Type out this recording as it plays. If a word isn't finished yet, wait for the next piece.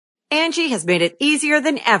Angie has made it easier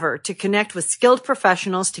than ever to connect with skilled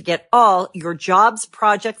professionals to get all your jobs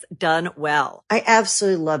projects done well. I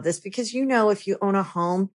absolutely love this because, if you own a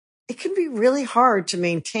home, it can be really hard to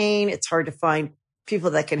maintain. It's hard to find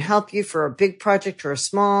people that can help you for a big project or a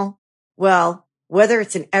small. Well, whether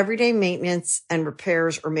it's in everyday maintenance and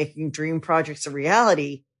repairs or making dream projects a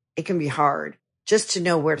reality, it can be hard just to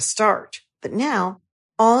know where to start. But now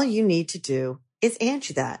all you need to do is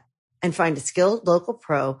Angie that and find a skilled local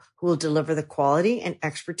pro who will deliver the quality and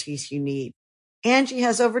expertise you need. Angie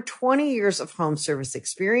has over 20 years of home service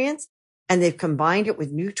experience, and they've combined it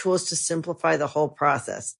with new tools to simplify the whole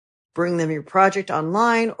process. Bring them your project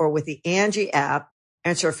online or with the Angie app,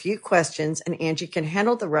 answer a few questions, and Angie can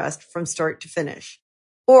handle the rest from start to finish.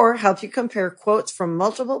 Or help you compare quotes from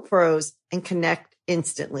multiple pros and connect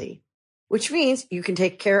instantly, which means you can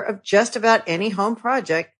take care of just about any home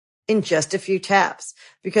project in just a few taps.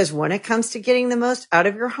 Because when it comes to getting the most out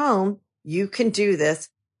of your home, you can do this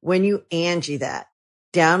when you Angie that.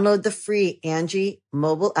 Download the free Angie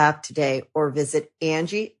mobile app today or visit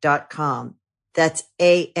Angie.com. That's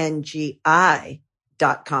ANGI.com.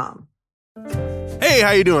 Hey,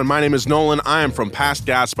 how you doing? My name is Nolan. I am from Past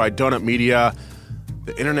Gas by Donut Media,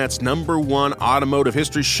 the internet's #1 automotive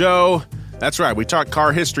history show. That's right, we talk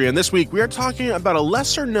car history, and this week we are talking about a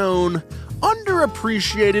lesser-known,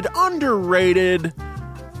 underappreciated, underrated,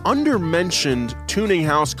 undermentioned tuning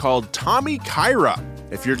house called Tommy Kyra.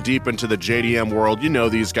 If you're deep into the JDM world, you know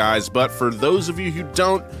these guys, but for those of you who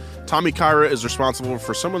don't, Tommy Kyra is responsible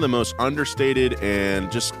for some of the most understated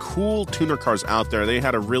and just cool tuner cars out there. They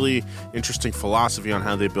had a really interesting philosophy on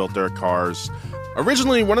how they built their cars.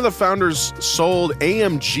 Originally, one of the founders sold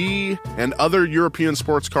AMG and other European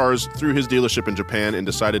sports cars through his dealership in Japan and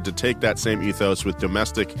decided to take that same ethos with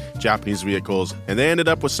domestic Japanese vehicles. And they ended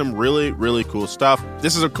up with some really, really cool stuff.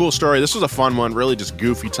 This is a cool story. This was a fun one, really just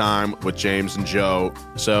goofy time with James and Joe.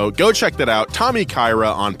 So go check that out. Tommy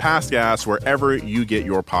Kyra on Past Gas, wherever you get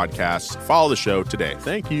your podcasts. Follow the show today.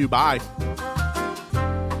 Thank you. Bye.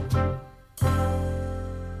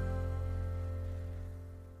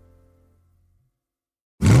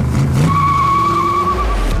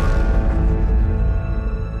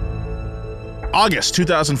 August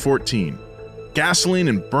 2014. Gasoline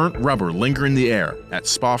and burnt rubber linger in the air at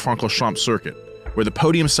Spa-Francorchamps circuit, where the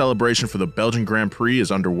podium celebration for the Belgian Grand Prix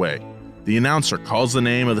is underway. The announcer calls the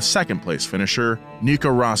name of the second-place finisher, Nico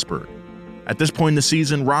Rosberg. At this point in the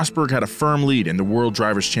season, Rosberg had a firm lead in the World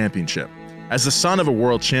Drivers' Championship. As the son of a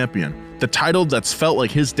world champion, the title that's felt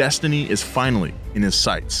like his destiny is finally in his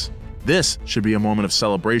sights. This should be a moment of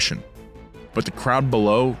celebration. But the crowd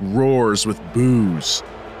below roars with boos,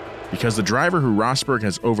 because the driver who Rosberg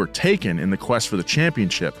has overtaken in the quest for the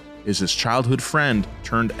championship is his childhood friend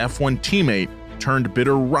turned F1 teammate turned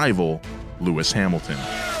bitter rival, Lewis Hamilton.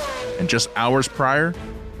 And just hours prior,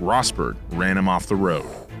 Rosberg ran him off the road.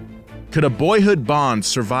 Could a boyhood bond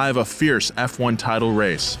survive a fierce F1 title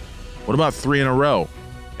race? What about 3 in a row?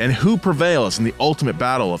 And who prevails in the ultimate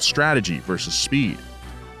battle of strategy versus speed?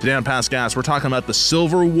 Today on Past Gas, we're talking about the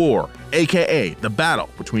Silver War, aka the battle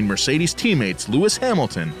between Mercedes teammates Lewis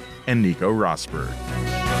Hamilton and Nico Rosberg.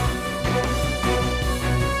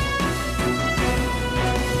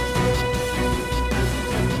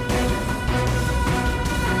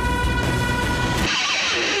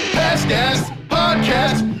 Past Gas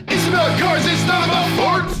Podcast. It's about cars, it's not about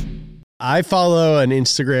forts. I follow an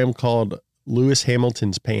Instagram called Lewis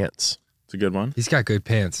Hamilton's Pants. It's a good one. He's got good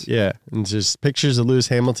pants. Yeah, and just pictures of Lewis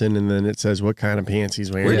Hamilton, and then it says what kind of pants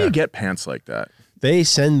he's wearing. Where do you get pants like that? They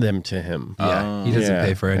send them to him. Yeah, he doesn't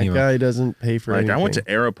pay for anyone. That guy doesn't pay for anything. I went to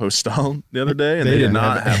Aeropostale the other day, and they did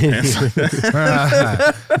not have pants like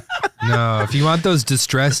that. No, if you want those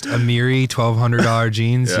distressed Amiri $1,200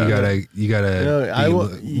 jeans, you gotta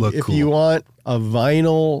look if cool. you want a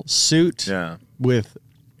vinyl suit with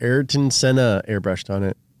Ayrton Senna airbrushed on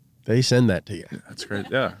it, they send that to you. That's great.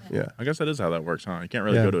 Yeah. I guess that is how that works, huh? You can't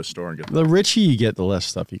really go to a store and get that. The richer you get, the less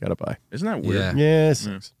stuff you gotta buy. Isn't that weird? Yes.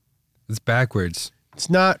 It's backwards. It's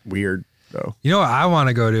not weird though. You know what I want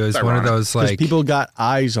to go to is one of those like people got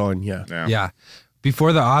eyes on you. Yeah.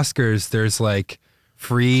 Before the Oscars, there's like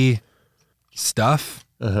free stuff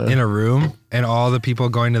in a room, and all the people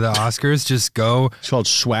going to the Oscars just go. It's called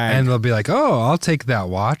swag, and they'll be like, "Oh, I'll take that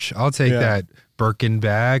watch. I'll take that Birkin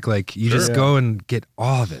bag." Like you just go and get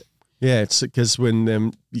all of it. Yeah, it's because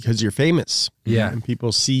because you're famous. Yeah, and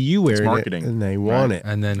people see you wearing it and they want it.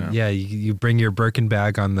 And then you bring your Birkin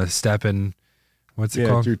bag on the step and what's it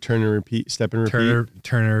called? Through turn and repeat, step and repeat,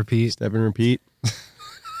 turn and repeat, step and repeat.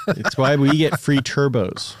 It's why we get free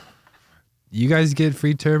turbos. You guys get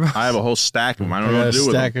free turbos? I have a whole stack of them. I don't know what to do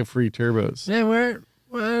with them. A stack of free turbos. Yeah,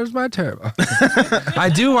 Where's my turbo?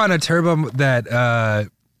 I do want a turbo that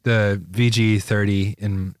the VG30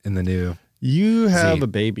 in the new. You have Z. a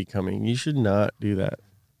baby coming. You should not do that.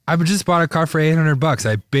 I just bought a car for $800.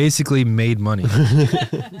 I basically made money.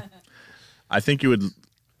 I think you would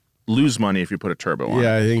lose money if you put a turbo on.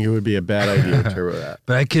 Yeah, I think it would be a bad idea to turbo that.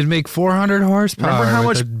 But I could make 400 horsepower.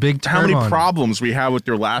 Remember how many on it. problems we had with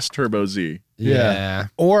your last Turbo Z? Yeah.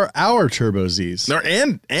 Or our Turbo Zs. No,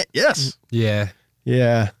 and yes. Yeah.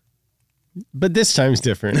 Yeah. But this time's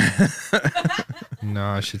different. No,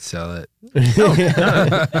 I should sell it.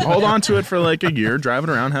 Hold on to it for like a year, drive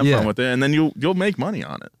it around, have fun with it, and then you'll make money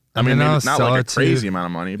on it. I mean, maybe not like a crazy amount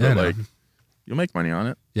of money, but like you'll make money on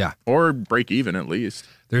it. Yeah. Or break even at least.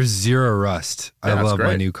 There's zero rust. Yeah, I love great.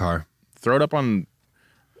 my new car. Throw it up on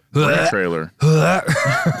the trailer. I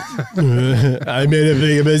made a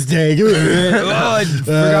big mistake. I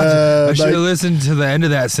forgot. I should have listened to the end of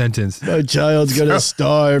that sentence. My child's going to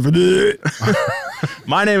starve.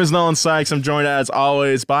 My name is Nolan Sykes. I'm joined as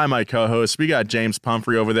always by my co-host. We got James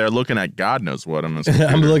Pumphrey over there looking at God knows what on this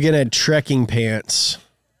computer. I'm looking at trekking pants.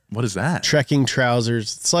 What is that? Trekking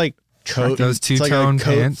trousers. It's like coat. Those two-tone it's like a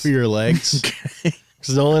coat pants for your legs.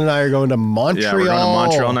 Because Nolan and I are going to Montreal. Yeah, we're going to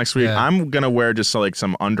Montreal next week. Yeah. I'm going to wear just like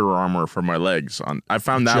some Under Armour for my legs. I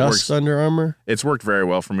found that Just works. Under Armour? It's worked very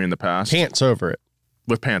well for me in the past. Pants over it.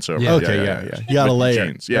 With pants over. Yeah. Okay, yeah. You got to With layer.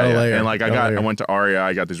 jeans. Yeah, yeah. And like I went to Aria.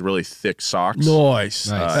 I got these really thick socks. Nice.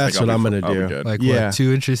 Nice. That's what I'm going to I'll be do. good. like Yeah. what,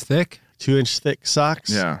 2 inches thick? 2-inch thick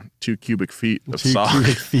socks? Yeah, 2 cubic feet of 2 socks.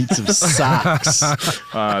 cubic feet of socks.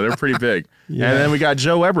 They're pretty big. Yeah. And then we got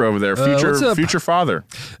Joe Weber over there, what's up? future father.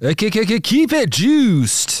 Keep it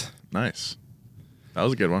juiced. Nice. That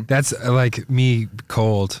was a good one. That's like me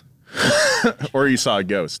cold. Or you saw a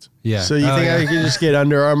ghost. Yeah. So you think I could just get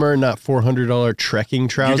Under Armour and not $400 trekking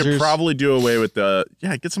trousers? You could probably do away with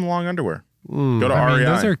get some long underwear. Go to I mean, REI.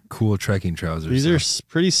 those are cool trekking trousers. These are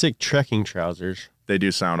pretty sick trekking trousers. They do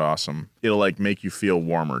sound awesome. It'll like make you feel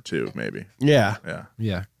warmer too, maybe. Yeah. Yeah.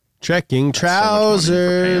 Yeah. Trekking so much money for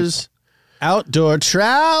trousers. Outdoor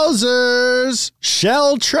trousers.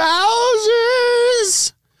 Shell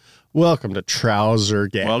trousers. Welcome to Trouser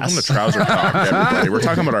Gas. Welcome to Trouser Talk, everybody. We're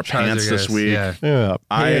talking about our Trouser pants this gas, week. yeah. Yeah,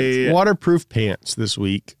 pants. I- Waterproof pants this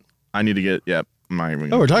week. I need to get, I'm not even Oh,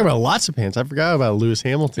 gonna we're talking about lots of pants. I forgot about Lewis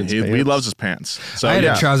Hamilton's pants. He loves his pants. So I had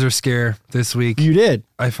yeah. a trouser scare this week. You did.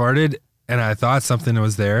 I farted and I thought something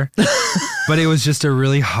was there, but it was just a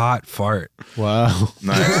really hot fart. Wow.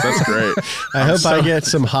 Nice. That's great. I hope I get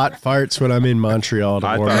some hot farts when I'm in Montreal to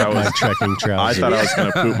I warm thought up I my was- trekking I trousers. thought I was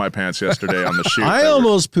going to poop my pants yesterday on the shoot. I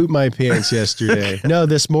almost pooped my pants yesterday. No,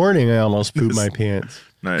 this morning I almost pooped my pants.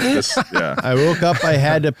 Nice. Yeah. I woke up, I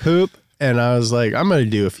had to poop, and I was like, I'm going to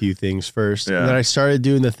do a few things first. Yeah. And then I started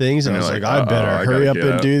doing the things, and I And was you're like, like, I better I hurry gotta up get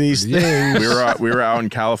and up. do these things. We were out in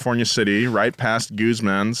California City, right past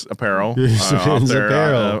Guzman's Apparel, Guzman's off there,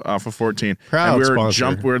 Apparel. off of 14. Proud and we were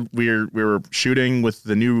sponsor. we were shooting with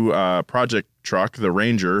the new project truck, the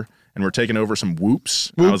Ranger, and we're taking over some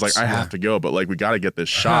whoops. I was like, I have to go, but like we got to get this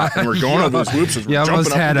shot, and we're going over those whoops. As we're You almost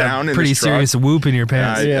jumping up had and down a in pretty this truck. serious whoop in your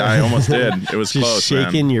pants. I, I almost did. It was Just close,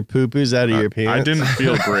 shaking man. your poo-poos out of your pants. I didn't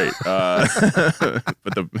feel great, but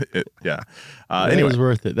It anyway, was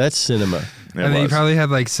worth it. That's cinema. it And then you was. probably had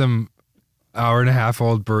like some hour and a half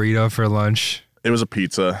old burrito for lunch. It was a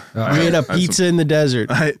pizza. We had a pizza in the desert.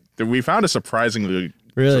 We found a surprisingly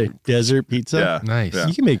Really? Desert pizza? yeah Nice. Yeah.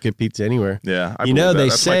 You can make good pizza anywhere. Yeah, I You know, believe they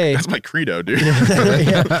that. say- that's my credo, dude.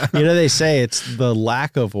 Yeah. You know, they say it's the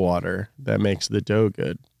lack of water that makes the dough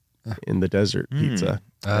good in the desert pizza.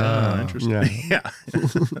 Interesting. Yeah. Yeah.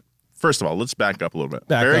 First of all, let's back up a little bit.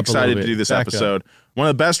 Back Very up a excited little to bit. do this Back episode. One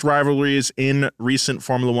of the best rivalries in recent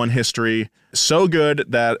Formula One history. So good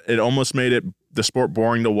that it almost made it the sport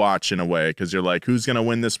boring to watch in a way, because you're like, who's going to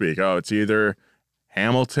win this week? Oh, it's either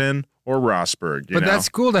Hamilton or Rosberg. You But know? that's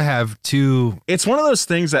cool to have two. It's one of those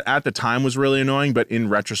things that at the time was really annoying, but in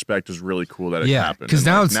retrospect was really cool that it Yeah, happened. because And,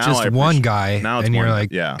 now like, it's I just one appreciate- guy, Now it's and you're one-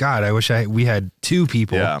 like, yeah. God, I wish we had two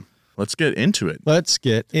people. Yeah. Let's get into it. Let's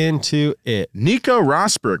get into it. Nico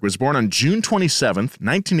Rosberg was born on June 27th,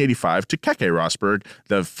 1985, to Keke Rosberg,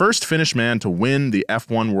 the first Finnish man to win the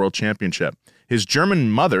F1 World Championship. His German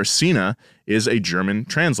mother, Sina, is a German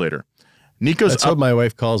translator. Nico's That's what my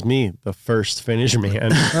wife calls me, the first Finnish man.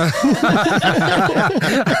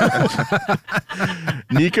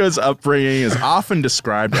 Nico's upbringing is often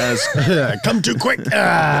described as Come too quick.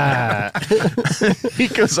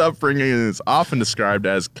 Nico's upbringing is often described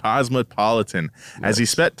as cosmopolitan, as he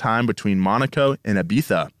spent time between Monaco and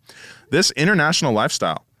Ibiza. This international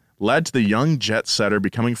lifestyle led to the young jet setter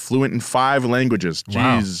becoming fluent in 5 languages.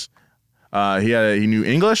 Wow. Jeez. He knew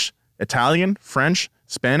English, Italian, French,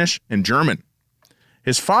 Spanish, and German.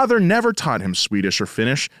 His father never taught him Swedish or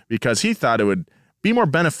Finnish because he thought it would be more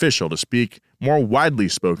beneficial to speak more widely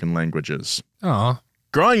spoken languages. Aw.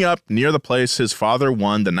 Growing up near the place his father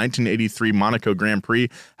won the 1983 Monaco Grand Prix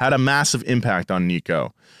had a massive impact on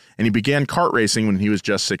Nico, and he began kart racing when he was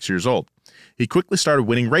just 6 years old. He quickly started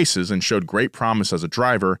winning races and showed great promise as a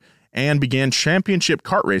driver and began championship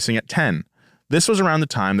kart racing at 10. This was around the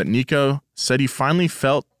time that Nico said he finally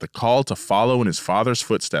felt the call to follow in his father's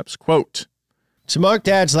footsteps. Quote, To mark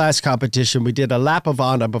Dad's last competition, we did a lap of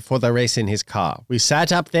honor before the race in his car. We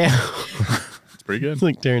sat up there. It's pretty good. It's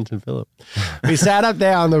like Darrington Phillip. We sat up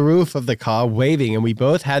there on the roof of the car waving, and we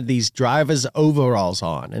both had these driver's overalls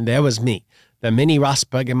on. And there was me, the mini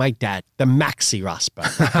Rosberg, and my dad, the maxi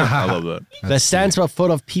Rosberg. I love that. The stands were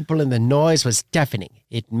full of people, and the noise was deafening.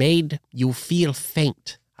 It made you feel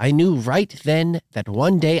faint. I knew right then that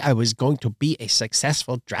one day I was going to be a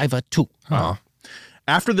successful driver too. Oh.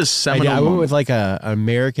 After this seminal I went moment, with like a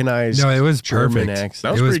Americanized No, it was German perfect. accent.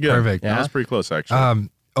 that was It was pretty good. perfect. That was pretty close, actually.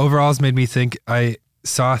 Overalls made me think I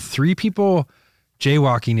saw 3 people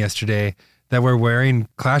jaywalking yesterday that were wearing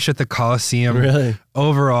Clash at the Coliseum Really?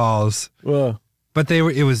 overalls, Whoa. but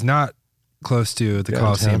it was not close to the Downtown.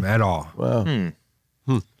 Coliseum at all. Wow.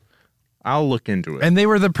 I'll look into it. And they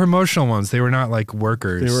were the promotional ones. They were not like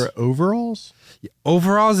workers. They were overalls?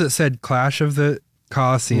 overalls that said Clash of the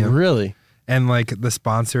Coliseum. Really? And like the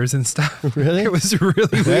sponsors and stuff. Really? It was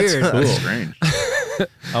really weird. cool. That's strange.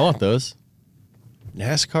 I want those.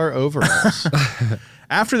 NASCAR overalls.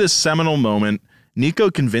 After this seminal moment,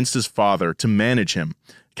 Nico convinced his father to manage him.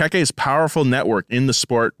 Keke's powerful network in the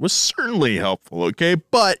sport was certainly helpful, okay?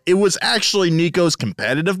 But it was actually Nico's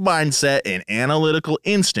competitive mindset and analytical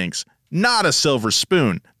instincts, not a silver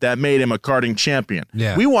spoon, that made him a karting champion.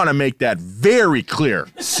 Yeah. We want to make that very clear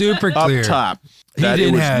Super up clear. top He that it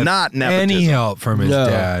didn't was have not nepotism. any help from his No.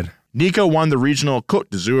 dad. Nico won the regional Côte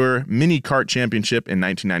d'Azur mini kart championship in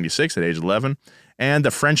 1996 at age 11, and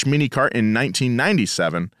the French mini kart in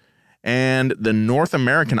 1997, and the North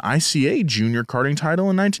American ICA junior karting title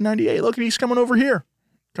in 1998. Look, he's coming over here,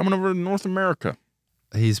 coming over to North America.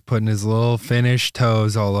 He's putting his little Finnish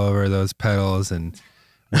toes all over those pedals and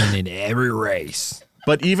winning every race.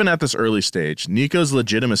 But even at this early stage, Nico's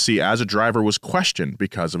legitimacy as a driver was questioned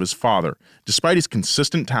because of his father. Despite his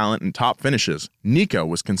consistent talent and top finishes, Nico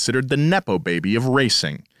was considered the nepo baby of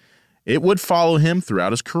racing. It would follow him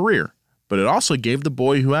throughout his career, but it also gave the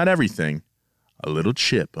boy who had everything a little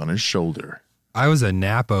chip on his shoulder. I was a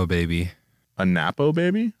Napo baby. A Napo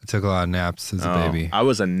baby? I took a lot of naps as a baby. I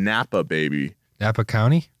was a Napa baby. Napa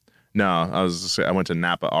County? No, I went to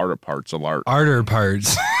Napa Art Parts a lot. Arter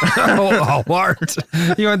parts. Oh,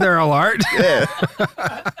 Alart. You went there, Alart? Yeah.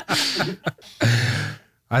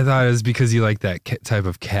 I thought it was because you like that type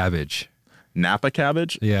of cabbage. Napa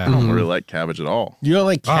cabbage? Yeah. I don't really like cabbage at all. You don't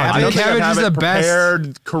like Oh, I cabbage? don't think I Cabbage have is it the best.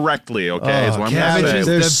 prepared correctly, okay, is what I'm cabbage gonna is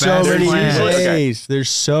say. the There's so best many plan. ways. There's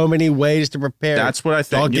so many ways to prepare. That's what I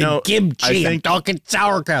think. Talking You know, kimchi. I I'm think talking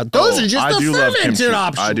sauerkraut. Those are just I the do love fermented kimchi.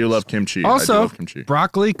 options. I do love kimchi. I do Also, love kimchi.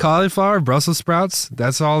 broccoli, cauliflower, Brussels sprouts,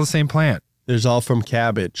 that's all the same plant. There's all from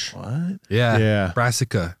cabbage. What? Yeah. Yeah.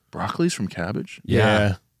 Brassica. Broccoli's from cabbage?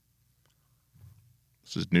 Yeah.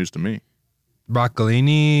 This is news to me.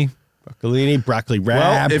 Broccolini. Broccolini, broccoli Well,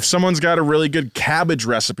 wrap. if someone's got a really good cabbage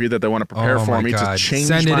recipe that they want to prepare Oh for my me God. to change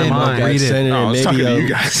Send it my in, we'll mind. read it. Send it Oh, I in. was Maybe talking to you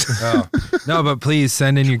guys. Oh. No, but please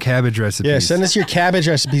send in your cabbage recipes. Yeah, send us your cabbage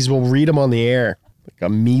recipes. We'll read them on the air. Like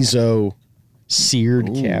a miso seared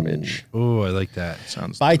cabbage. Oh, I like that.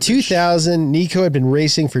 Sounds By delicious. 2000, Nico had been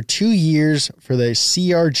racing for 2 years for the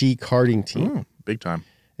CRG karting team. Big time.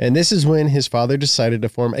 And this is when his father decided to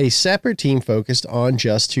form a separate team focused on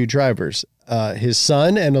just 2 drivers, his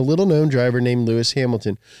son and a little-known driver named Lewis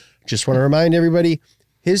Hamilton. Just want to remind everybody,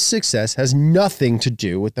 his success has nothing to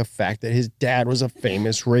do with the fact that his dad was a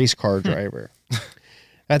famous race car driver.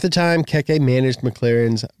 At the time, Keke managed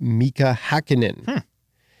McLaren's Mika Hakkinen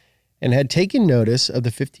and had taken notice of the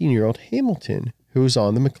 15-year-old Hamilton who was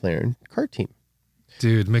on the McLaren kart team.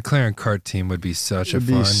 Dude, McLaren kart team would be such It'd a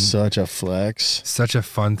be fun, such a flex. such a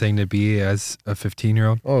fun thing to be as a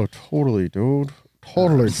 15-year-old. Oh, totally, dude.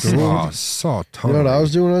 Totally, dude. Oh, so You totally. know what I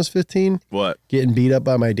was doing when I was 15? What? Getting beat up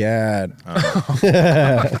by my dad.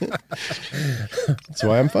 That's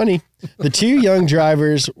why I'm funny. The 2 young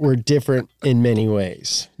drivers were different in many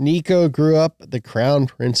ways. Nico grew up the crown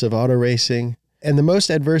prince of auto racing, and the most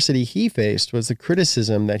adversity he faced was the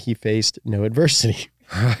criticism that he faced no adversity.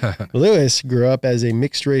 Lewis grew up as a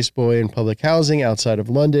mixed race boy in public housing outside of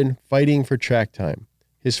London, fighting for track time.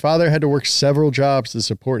 His father had to work several jobs to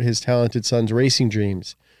support his talented son's racing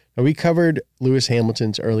dreams. Now, we covered Lewis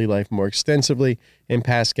Hamilton's early life more extensively in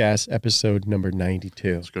Past Gas episode number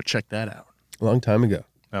 92. Let's go check that out. A long time ago.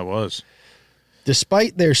 That was.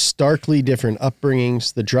 Despite their starkly different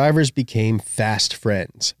upbringings, the drivers became fast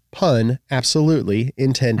friends. Pun absolutely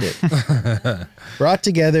intended. Brought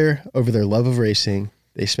together over their love of racing,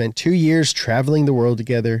 they spent 2 years traveling the world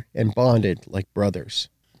together and bonded like brothers.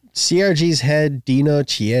 CRG's head, Dino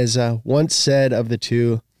Chiesa, once said of the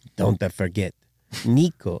two, "Don't forget,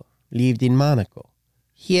 Nico lived in Monaco.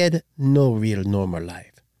 He had no real normal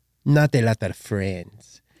life. Not a lot of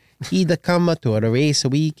friends. He'd come to a race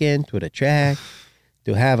weekend to the track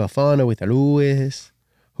to have a fun with Lewis,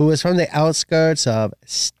 who was from the outskirts of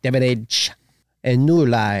Stevenage and knew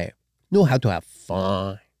how to have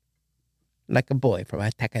fun. Like a boy from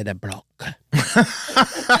Attack of the Block."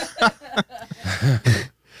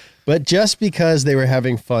 But just because they were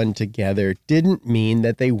having fun together didn't mean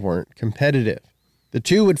that they weren't competitive. The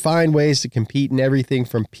two would find ways to compete in everything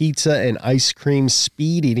from pizza and ice cream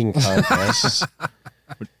speed eating contests.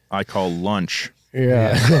 I call lunch.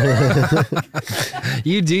 Yeah.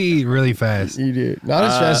 You do eat really fast. You do. Not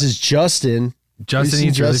as fast as Justin. Justin You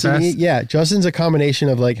eats see really Justin fast? eat? Yeah. Justin's a combination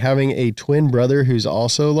of like having a twin brother who's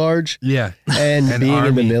also large Yeah. and And being in the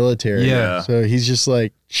army. military. Yeah. So he's just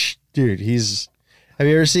like, dude, have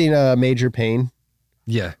you ever seen Major Payne?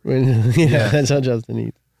 Yeah. Yeah, that's how Justin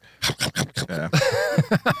eats. Yeah.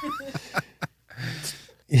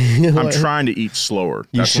 You know I'm what? trying to eat slower.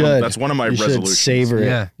 You That's should. That's one of my You should resolutions. savor it.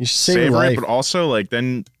 Yeah. You should savor Savor life. it, but also like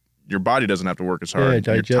then your body doesn't have to work as hard.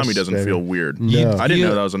 Yeah, Your digest tummy doesn't better. feel weird. No. I didn't You-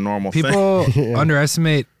 know that was a normal thing. People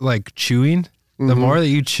underestimate like chewing. The more that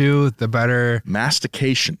you chew, the better.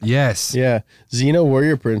 Mastication. Yes. Yeah. Xena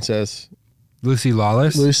Warrior Princess, Lucy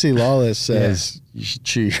Lawless. Lucy Lawless says you should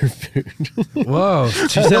chew your food. Whoa. She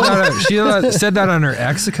said that on her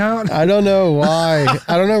ex account? I don't know why.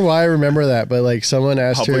 I don't know why I remember that, but like someone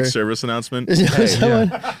asked Public her. service announcement.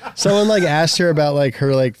 Someone like asked her about like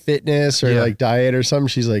her like fitness or Yeah. like diet or something.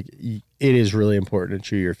 She's like, it is really important to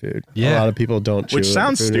chew your food. Yeah. A lot of people don't chew. Which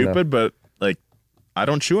sounds food stupid, enough. but like I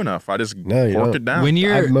don't chew enough. I just No, you fork don't. it down.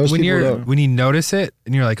 Most people don't. when you notice it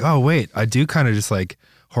and you're like, oh wait, I do kind of just like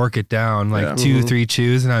hork it down like Yeah. 2-3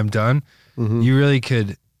 chews and I'm done. You really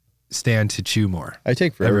could stand to chew more. I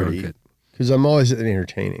take forever Everyone to eat could. because I'm always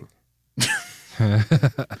entertaining.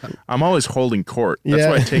 I'm always holding court. That's Yeah.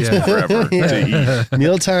 why it takes me forever to eat.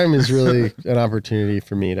 Mealtime is really an opportunity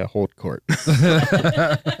for me to hold court.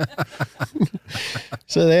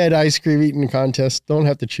 So they had ice cream eating contests. Don't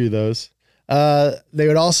have to chew those. They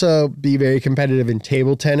would also be very competitive in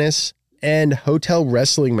table tennis and hotel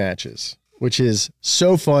wrestling matches, which is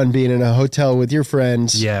so fun being in a hotel with your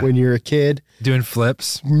friends Yeah. when you're a kid. Doing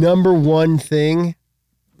flips. Number one thing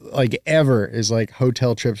like ever is like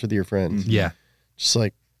hotel trips with your friends. Yeah. Just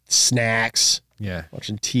like snacks, Yeah.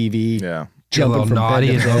 watching TV, Yeah. Get a little jumping from naughty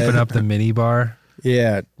bed and to bed. open up the mini bar.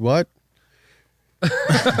 Yeah. What?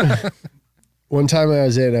 One time I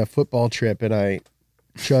was at a football trip and I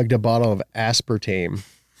chugged a bottle of aspartame.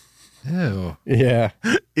 Ew. Yeah.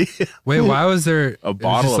 Wait, why was there A it was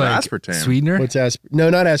bottle just of like aspartame? Sweetener? What's No,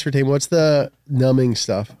 not aspartame. What's the numbing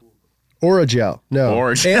stuff? Oragel. No.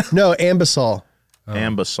 Oragel. No, Ambisol.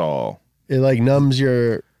 Ambisol. It like numbs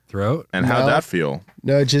your. Throat? And how'd No. that feel?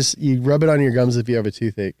 No, just you rub it on your gums if you have a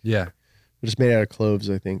toothache. Yeah. It's made out of cloves,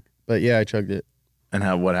 I think. But yeah, I chugged it.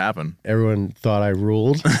 And what happened? Everyone thought I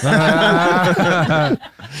ruled.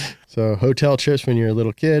 So hotel trips when you're a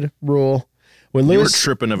little kid rule. When You were Lewis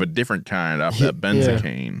tripping of a different kind off that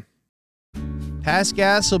benzocaine. Past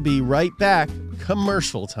Gas will be right back.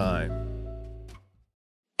 Commercial time.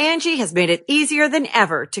 Angie has made it easier than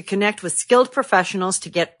ever to connect with skilled professionals to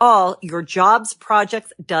get all your jobs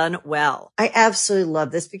projects done well. I absolutely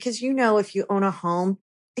love this because, if you own a home,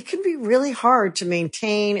 it can be really hard to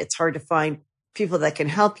maintain. It's hard to find people that can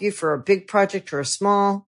help you for a big project or a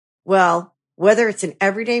small. Well, whether it's in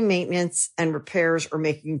everyday maintenance and repairs or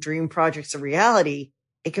making dream projects a reality,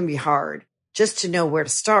 it can be hard just to know where to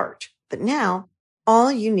start. But now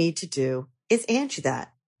all you need to do is Angie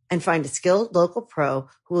that and find a skilled local pro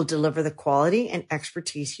who will deliver the quality and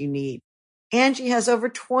expertise you need. Angie has over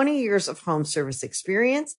 20 years of home service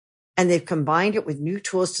experience, and they've combined it with new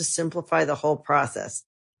tools to simplify the whole process.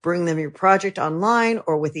 Bring them your project online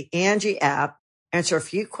or with the Angie app, answer a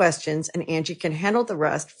few questions, and Angie can handle the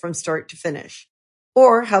rest from start to finish.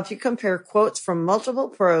 Or help you compare quotes from multiple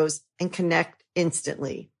pros and connect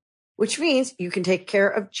instantly, which means you can take care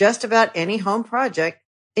of just about any home project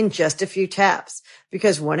in just a few taps.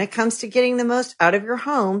 Because when it comes to getting the most out of your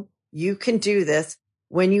home, you can do this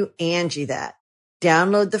when you Angie that.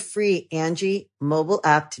 Download the free Angie mobile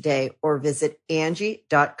app today or visit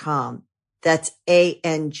Angie.com. That's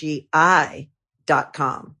ANGI.com.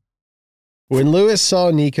 When Lewis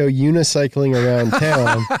saw Nico unicycling around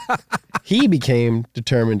town, he became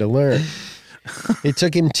determined to learn. It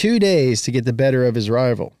took him 2 days to get the better of his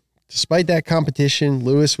rival. Despite that competition,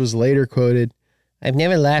 Lewis was later quoted, "I've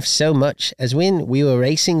never laughed so much as when we were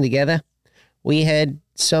racing together. We had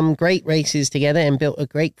some great races together and built a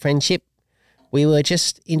great friendship. We were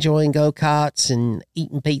just enjoying go-karts and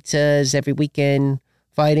eating pizzas every weekend,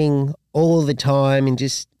 fighting all the time and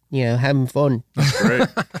just, having fun." That's great.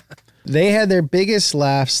 They had their biggest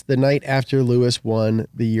laughs the night after Lewis won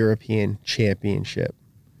the European Championship.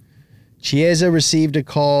 Chiesa received a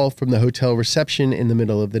call from the hotel reception in the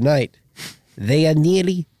middle of the night. "They are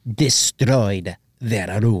nearly destroyed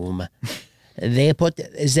their room. They put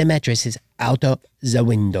the mattresses out of the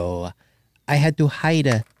window. I had to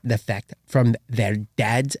hide the fact from their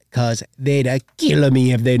dads because they'd kill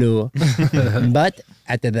me if they knew." But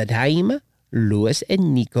at the time, Lewis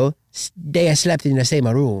and Nico, they slept in the same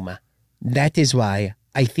room. That is why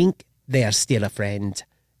I think they are still friends.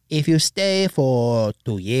 If you stay for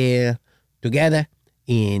 2 years together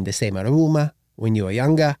in the same room when you are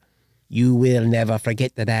younger, you will never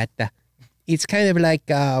forget that. It's kind of like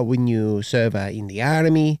when you serve in the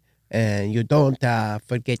army and you don't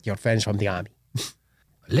forget your friends from the army.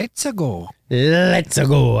 Let's go. Let's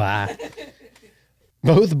go.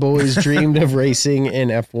 Both boys dreamed of racing in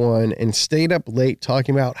F1 and stayed up late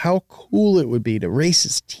talking about how cool it would be to race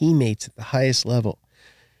his teammates at the highest level.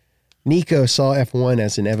 Nico saw F1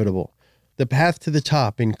 as inevitable, the path to the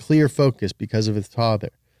top in clear focus because of his father.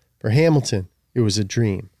 For Hamilton, it was a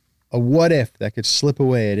dream, a what-if that could slip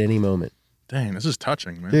away at any moment. Dang, this is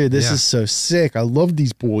touching, man. Dude, this is so sick. I love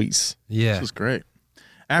these boys. Yeah. This is great.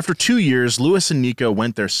 After 2 years, Lewis and Nico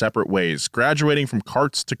went their separate ways, graduating from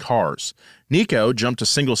karts to cars. Nico jumped to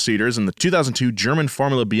single-seaters in the 2002 German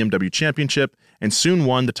Formula BMW Championship and soon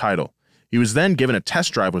won the title. He was then given a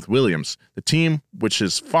test drive with Williams, the team which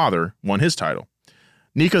his father won his title.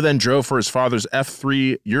 Nico then drove for his father's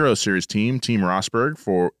F3 Euro Series team, Team Rosberg,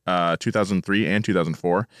 for 2003 and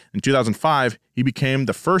 2004. In 2005, he became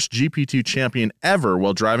the first GP2 champion ever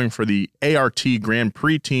while driving for the ART Grand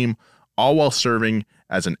Prix team, all while serving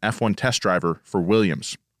as an F1 test driver for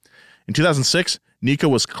Williams. In 2006, Nico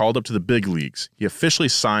was called up to the big leagues. He officially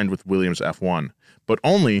signed with Williams F1, but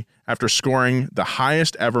only after scoring the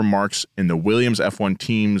highest ever marks in the Williams F1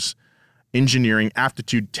 team's engineering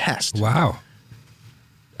aptitude test. Wow.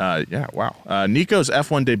 Nico's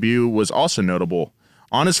F1 debut was also notable.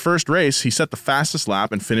 On his first race, he set the fastest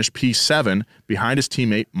lap and finished P7 behind his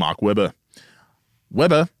teammate Mark Webber.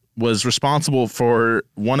 Webber was responsible for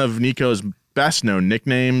one of Nico's best-known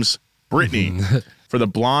nicknames, Brittany, for the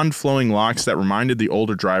blonde flowing locks that reminded the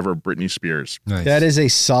older driver of Britney Spears. Nice. That is a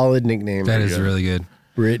solid nickname. That is really good.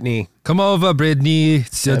 Brittany. Come over, Brittany.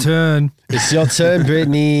 It's your turn. It's your turn,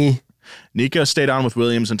 Brittany. Nico stayed on with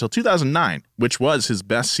Williams until 2009, which was his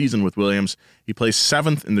best season with Williams. He placed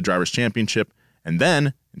 7th in the Drivers' Championship, and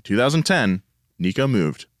then, in 2010, Nico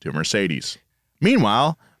moved to Mercedes.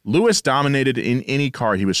 Meanwhile, Lewis dominated in any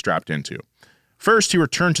car he was strapped into. First, he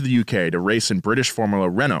returned to the UK to race in British Formula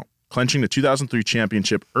Renault, clinching the 2003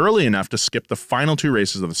 championship early enough to skip the final 2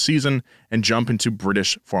 races of the season and jump into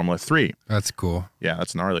British Formula 3. That's cool. Yeah,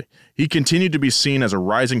 that's gnarly. He continued to be seen as a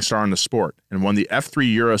rising star in the sport and won the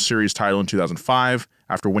F3 Euro Series title in 2005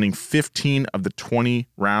 after winning 15 of the 20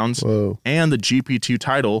 rounds. Whoa. And the GP2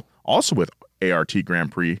 title, also with ART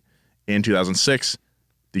Grand Prix, in 2006,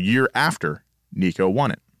 the year after Nico won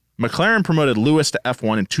it. McLaren promoted Lewis to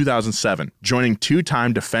F1 in 2007, joining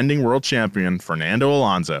 2-time defending world champion Fernando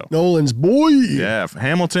Alonso. Nolan's boy. Yeah,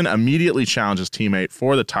 Hamilton immediately challenged his teammate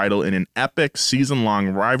for the title in an epic season-long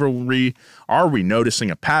rivalry. Are we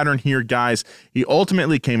noticing a pattern here, guys? He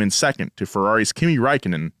ultimately came in second to Ferrari's Kimi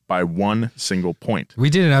Räikkönen by 1 single point.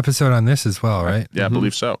 We did an episode on this as well, right? Yeah, I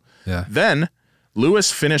believe so. Yeah. Then,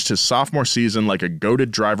 Lewis finished his sophomore season like a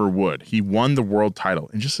goated driver would. He won the world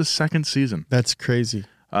title in just his second season. That's crazy.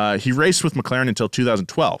 He raced with McLaren until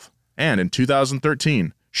 2012, and in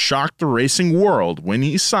 2013, shocked the racing world when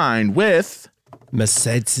he signed with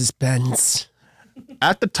Mercedes-Benz.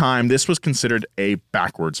 At the time, this was considered a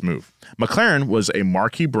backwards move. McLaren was a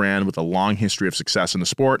marquee brand with a long history of success in the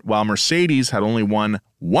sport, while Mercedes had only won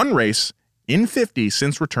 1 race in 50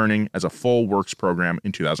 since returning as a full works program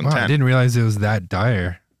in 2010. Wow, I didn't realize it was that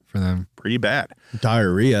dire for them. Pretty bad.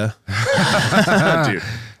 Diarrhea. Dude,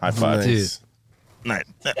 high five. Dude. Nice.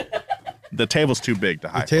 The table's too big to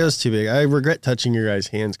hide. The tail's too big. I regret touching your guys'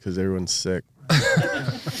 hands because everyone's sick.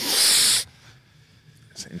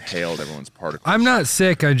 inhaled everyone's particles. I'm not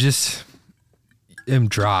sick. I just am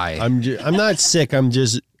dry. I'm not sick. I'm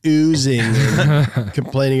just oozing and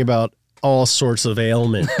complaining about all sorts of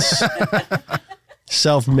ailments.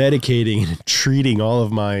 Self-medicating and treating all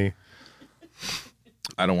of my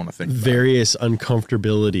I don't want to think various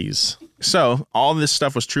uncomfortabilities. So all this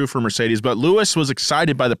stuff was true for Mercedes, but Lewis was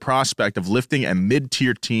excited by the prospect of lifting a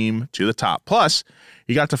mid-tier team to the top. Plus,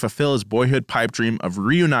 he got to fulfill his boyhood pipe dream of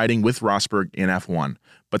reuniting with Rosberg in F1.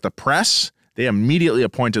 But the press, they immediately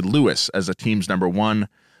appointed Lewis as the team's number one,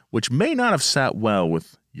 which may not have sat well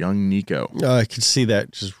with young Nico. I could see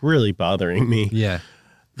that just really bothering me. Yeah.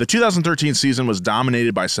 The 2013 season was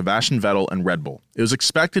dominated by Sebastian Vettel and Red Bull. It was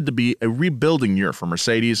expected to be a rebuilding year for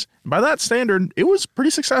Mercedes, and by that standard, it was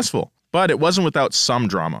pretty successful. But it wasn't without some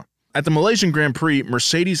drama. At the Malaysian Grand Prix,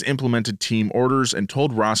 Mercedes implemented team orders and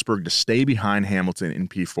told Rosberg to stay behind Hamilton in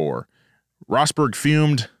P4. Rosberg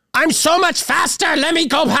fumed, "I'm so much faster, let me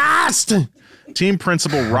go past!" Team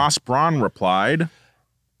principal Ross Brawn replied,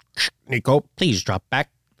 "Nico, please drop back.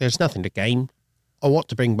 There's nothing to gain. I want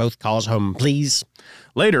to bring both cars home, please."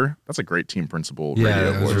 Later, that's a great team principal Yeah,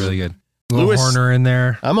 radio that was voice. really good. Little Lewis- Horner in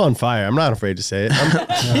there. I'm on fire. I'm not afraid to say it. I'm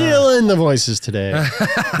killing the voices today.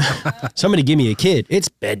 Somebody give me a kid. It's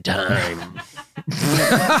bedtime.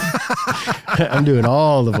 I'm doing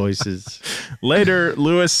all the voices. Later,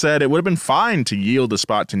 Lewis said it would have been fine to yield the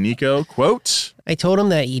spot to Nico. Quote, I told him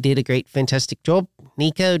that he did a great, fantastic job.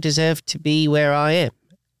 Nico deserved to be where I am.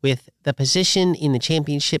 With the position in the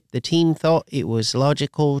championship, the team thought it was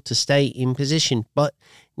logical to stay in position, but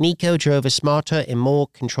Nico drove a smarter and more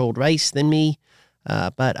controlled race than me,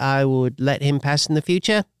 but I would let him pass in the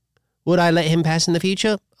future. Would I let him pass in the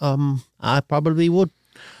future? I probably would.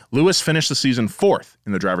 Lewis finished the season fourth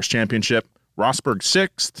in the Drivers' Championship, Rosberg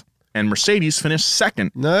sixth, and Mercedes finished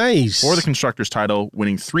second Nice. for the Constructors' title,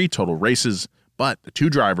 winning 3 total races. But the two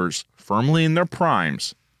drivers, firmly in their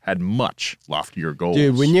primes, had much loftier goals.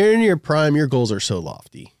 Dude, when you're in your prime, your goals are so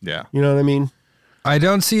lofty. Yeah. You know what I mean? I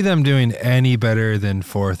don't see them doing any better than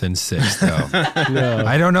 4th and 6th, though. No.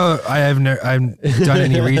 I don't know. I've done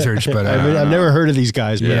any research, but I've never heard of these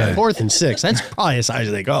guys, but Yeah. 4th and 6th, that's probably as high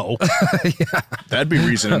as they go. That'd be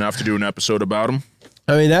reason enough to do an episode about them.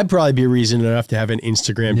 I mean, that'd probably be reason enough to have an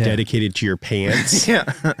Instagram Yeah. dedicated to your pants.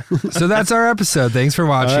 so that's our episode. Thanks for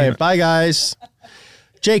watching. All right, bye, guys.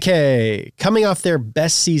 JK, coming off their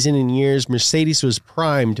best season in years, Mercedes was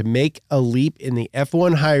primed to make a leap in the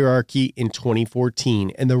F1 hierarchy in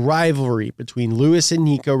 2014, and the rivalry between Lewis and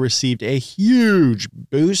Nico received a huge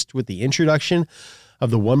boost with the introduction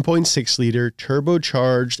of the 1.6-liter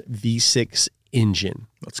turbocharged V6 engine.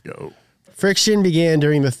 Let's go. Friction began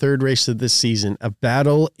during the third race of the season, a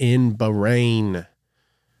battle in Bahrain.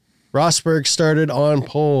 Rosberg started on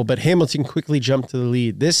pole, but Hamilton quickly jumped to the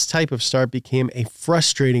lead. This type of start became a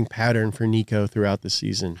frustrating pattern for Nico throughout the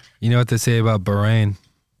season. You know what they say about Bahrain?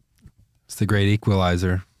 It's the great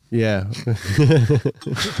equalizer. Yeah.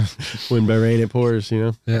 When Bahrain it pours, you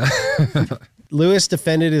know? Yeah. Lewis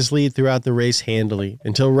defended his lead throughout the race handily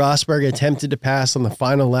until Rosberg attempted to pass on the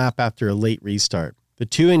final lap after a late restart. The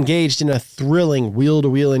two engaged in a thrilling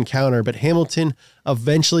wheel-to-wheel encounter, but Hamilton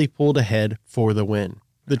eventually pulled ahead for the win.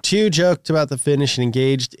 The two joked about the finish and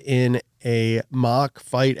engaged in a mock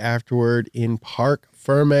fight afterward in Parc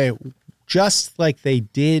Ferme, just like they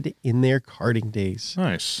did in their karting days.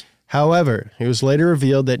 Nice. However, it was later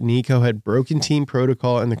revealed that Nico had broken team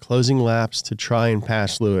protocol in the closing laps to try and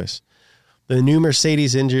pass Lewis. The new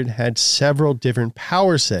Mercedes engine had several different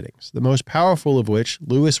power settings, the most powerful of which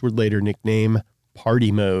Lewis would later nickname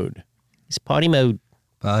Party Mode. It's party mode.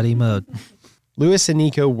 Body mode. Lewis and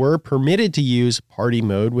Nico were permitted to use Party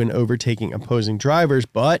Mode when overtaking opposing drivers,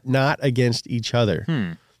 but not against each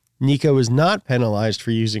other. Nico was not penalized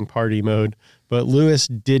for using Party Mode, but Lewis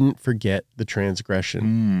didn't forget the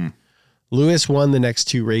transgression. Lewis won the next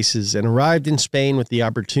 2 races and arrived in Spain with the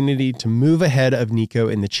opportunity to move ahead of Nico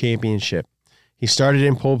in the championship. He started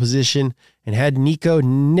in pole position and had Nico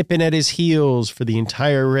nipping at his heels for the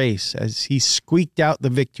entire race as he squeaked out the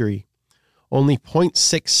victory, only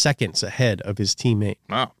 0.6 seconds ahead of his teammate.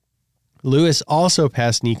 Wow. Lewis also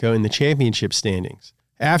passed Nico in the championship standings.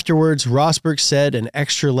 Afterwards, Rosberg said an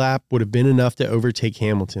extra lap would have been enough to overtake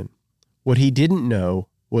Hamilton. What he didn't know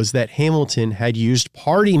was that Hamilton had used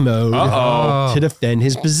Party Mode to defend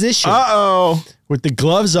his position. With the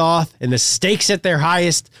gloves off and the stakes at their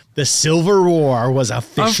highest, the Silver War was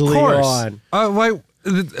officially on.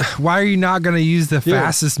 Why are you not going to use the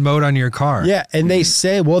fastest mode on your car? Yeah, and they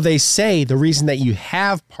say the reason that you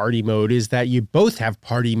have Party Mode is that you both have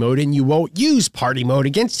Party Mode and you won't use Party Mode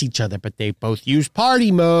against each other, but they both use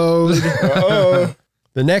Party Mode.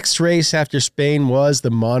 The next race after Spain was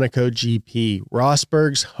the Monaco GP,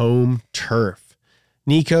 Rosberg's home turf.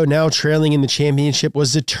 Nico, now trailing in the championship,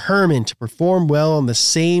 was determined to perform well on the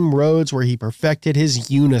same roads where he perfected his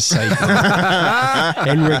unicycle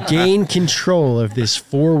and regain control of this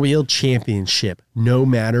four-wheel championship, no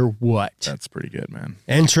matter what. That's pretty good, man.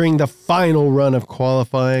 Entering the final run of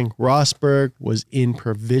qualifying, Rosberg was in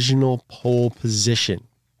provisional pole position.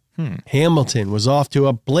 Hamilton was off to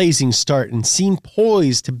a blazing start and seemed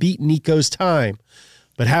poised to beat Nico's time.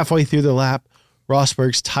 But halfway through the lap,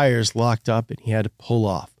 Rosberg's tires locked up and he had to pull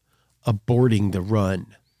off, aborting the run.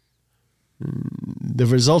 The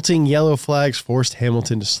resulting yellow flags forced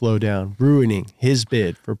Hamilton to slow down, ruining his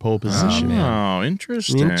bid for pole position. Oh,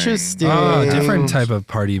 interesting. Interesting. Oh, different type of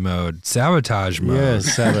party mode. Sabotage mode.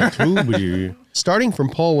 Yes, sabotage. Starting from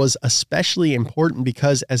pole was especially important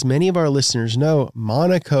because, as many of our listeners know,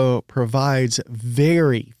 Monaco provides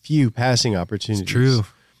very few passing opportunities. It's true.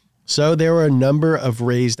 So there were a number of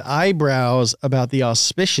raised eyebrows about the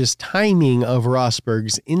auspicious timing of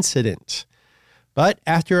Rosberg's incident. But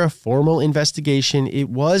after a formal investigation, it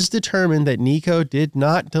was determined that Nico did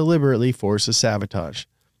not deliberately force a sabotage.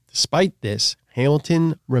 Despite this,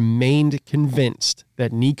 Hamilton remained convinced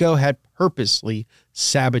that Nico had purposely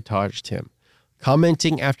sabotaged him,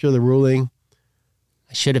 commenting after the ruling,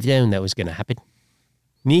 "I should have known that was going to happen."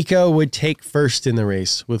 Nico would take first in the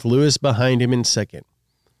race, with Lewis behind him in second.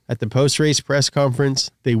 At the post-race press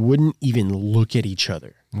conference, they wouldn't even look at each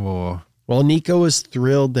other. Whoa. While Nico was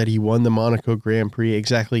thrilled that he won the Monaco Grand Prix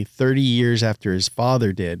exactly 30 years after his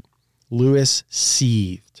father did, Lewis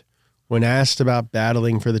seethed. When asked about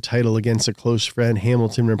battling for the title against a close friend,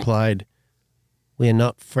 Hamilton replied, "We are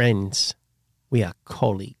not friends. We are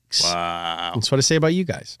colleagues." Wow. That's what I say about you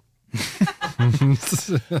guys.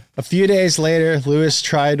 A few days later, Lewis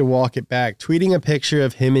tried to walk it back, tweeting a picture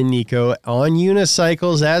of him and Nico on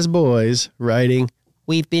unicycles as boys, writing,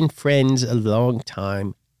 "We've been friends a long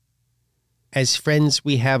time. As friends,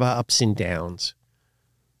 we have our ups and downs.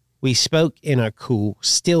 We spoke and are cool.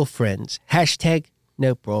 Still friends. Hashtag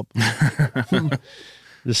no problem."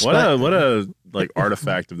 What a like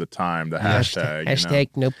artifact of the time, the hashtag. Hashtag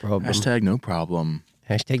no problem. Hashtag no problem.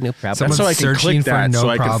 Hashtag no problem. Someone's So I can searching click that for no so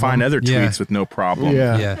I can problem. find other Yeah. tweets with no problem.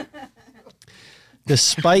 Yeah.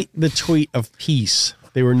 Despite the tweet of peace,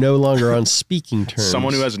 they were no longer on speaking terms.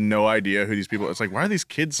 Someone who has no idea who these people it's like, why are these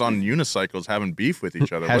kids on unicycles having beef with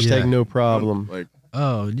each other? What's- Hashtag Yeah. no problem. Like,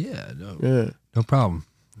 Oh, yeah. No, Yeah. no problem.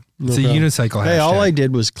 No It's a problem. unicycle Hey, hashtag. all I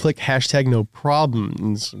did was click hashtag no problem.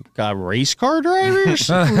 And it's got race car drivers?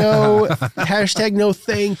 No. Hashtag no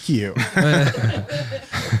thank you.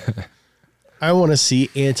 I want to see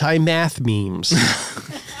anti-math memes.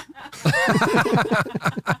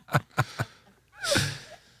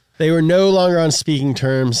 They were no longer on speaking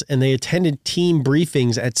terms, and they attended team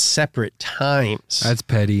briefings at separate times. That's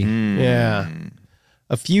petty. Yeah.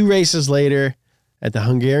 A few races later, at the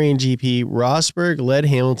Hungarian GP, Rosberg led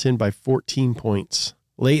Hamilton by 14 points.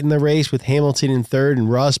 Late in the race, with Hamilton in third and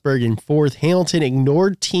Rosberg in fourth, Hamilton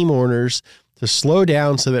ignored team orders to slow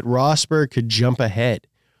down so that Rosberg could jump ahead.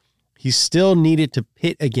 He still needed to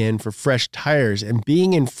pit again for fresh tires, and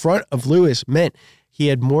being in front of Lewis meant he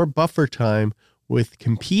had more buffer time with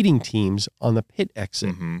competing teams on the pit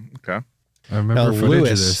exit. okay. I remember Now, footage of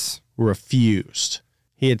Lewis this. refused.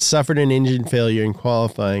 He had suffered an engine failure in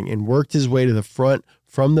qualifying and worked his way to the front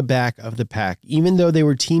from the back of the pack. Even though they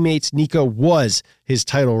were teammates, Nico was his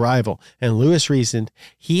title rival, and Lewis reasoned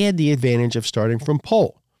he had the advantage of starting from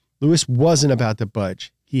pole. Lewis wasn't about to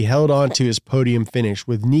budge. He held on to his podium finish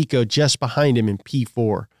with Nico just behind him in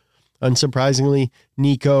P4. Unsurprisingly,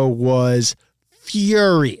 Nico was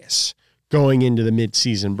furious going into the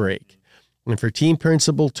mid-season break. And for team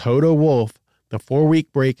principal Toto Wolff, the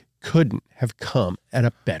 4-week break couldn't have come at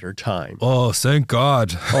a better time. Oh, thank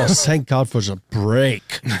God. Oh, thank God for the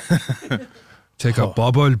break. Take a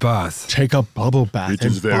bubble bath. Take a bubble bath. It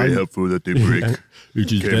is and very find- helpful that they break.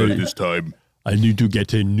 It is Came very, at this time. I need to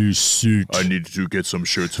get a new suit. I need to get some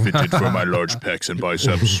shirts fitted for my large pecs and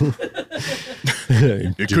biceps.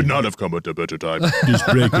 It could not have come at a better time. This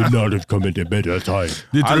break could not have come at a better time.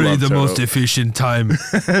 Literally love the Toto. most efficient time.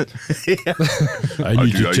 I I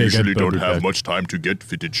need to take usually a don't bubble have bath. much time to get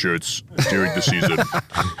fitted shirts during the season.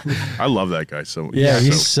 I love that guy so Yeah, so-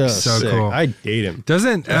 he's so so sick. cool. I date him.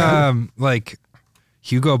 Doesn't like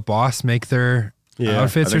Hugo Boss make their Yeah,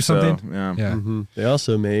 outfits I or think so, something? yeah. Yeah. They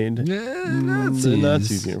also made Nazis.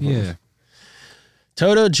 Nazis uniforms. Yeah.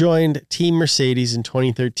 Toto joined Team Mercedes in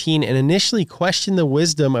 2013 and initially questioned the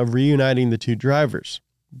wisdom of reuniting the two drivers.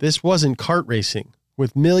 This wasn't kart racing.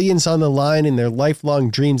 With millions on the line and their lifelong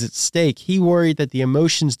dreams at stake, he worried that the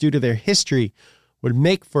emotions due to their history would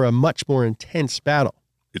make for a much more intense battle.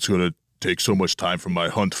 It's going to take so much time from my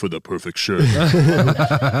hunt for the perfect shirt.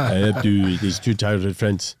 I have to, these two talented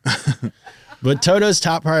friends. But Toto's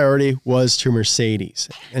top priority was to Mercedes,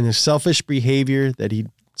 and the selfish behavior that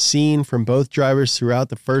he'd seen from both drivers throughout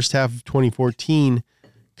the first half of 2014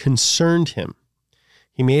 concerned him.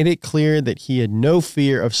 He made it clear that he had no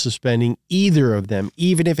fear of suspending either of them,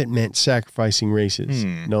 even if it meant sacrificing races.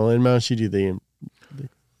 Nolan, why don't you do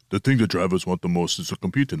The thing the drivers want the most is to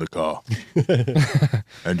compete in the car.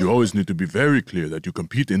 And you always need to be very clear that you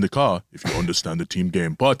compete in the car if you understand the team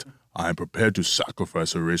game. But I am prepared to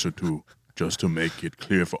sacrifice a race or two just to make it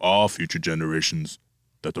clear for all future generations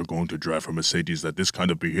that are going to drive for Mercedes that this kind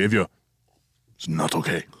of behavior is not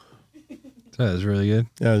okay. That was really good.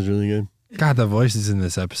 That was really good. God, the voices in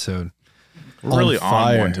this episode. We're really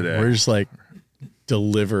fire. on one today. We're just like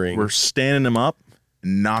delivering. We're standing them up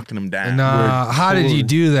and knocking them down. Nah, how did you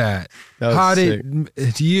do that? That was How did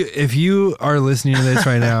if you are listening to this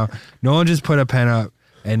right now, Nolan just put a pen up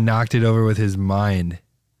and knocked it over with his mind.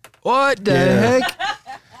 What the heck?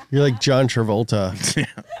 You're like John Travolta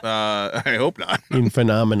I hope not. in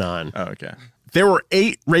Phenomenon. Oh, okay. There were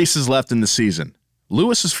 8 races left in the season.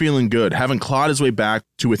 Lewis is feeling good, having clawed his way back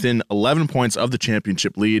to within 11 points of the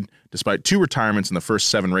championship lead, despite 2 retirements in the first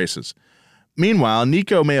 7 races. Meanwhile,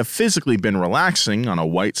 Nico may have physically been relaxing on a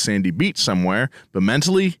white sandy beach somewhere, but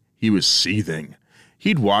mentally, he was seething.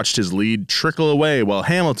 He'd watched his lead trickle away while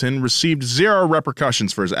Hamilton received 0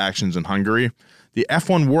 repercussions for his actions in Hungary. The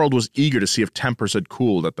F1 world was eager to see if tempers had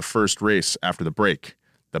cooled at the first race after the break,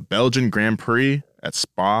 the Belgian Grand Prix at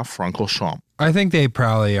Spa-Francorchamps. I think they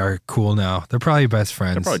probably are cool now. They're probably best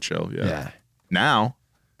friends. They're probably chill, yeah. Now,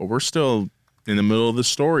 but we're still in the middle of the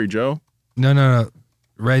story, Joe. No.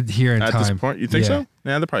 Right here in At time. this point, you think so?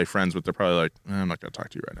 Yeah, they're probably friends, but they're probably like, I'm not going to talk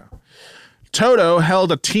to you right now. Toto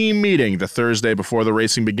held a team meeting the Thursday before the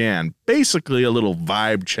racing began, basically a little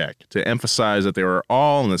vibe check to emphasize that they were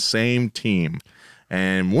all on the same team.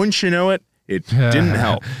 And wouldn't you know it, it didn't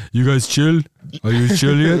help. You guys chill? Are you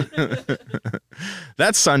chill yet?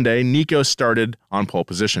 That Sunday, Nico started on pole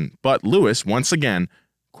position, but Lewis, once again,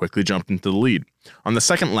 quickly jumped into the lead. On the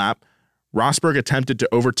second lap, Rosberg attempted to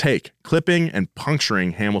overtake, clipping and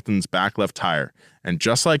puncturing Hamilton's back left tire. And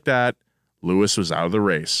just like that, Lewis was out of the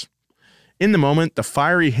race. In the moment, the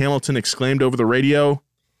fiery Hamilton exclaimed over the radio,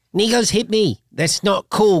 Nico's hit me. That's not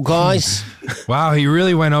cool, guys. Wow, he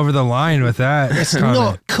really went over the line with that. That's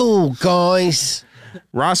not cool, guys.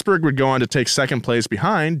 Rosberg would go on to take second place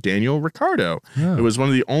behind Daniel Ricciardo. Oh. It was one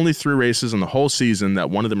of the only 3 races in the whole season that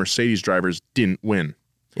one of the Mercedes drivers didn't win.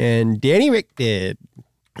 And Danny Rick did.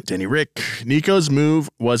 Danny Rick. Nico's move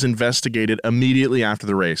was investigated immediately after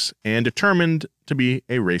the race and determined to be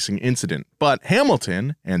a racing incident. But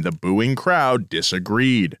Hamilton and the booing crowd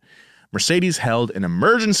disagreed. Mercedes held an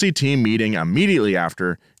emergency team meeting immediately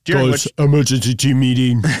after, during emergency team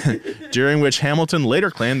meeting. which Hamilton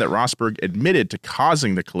later claimed that Rosberg admitted to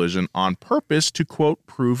causing the collision on purpose to, quote,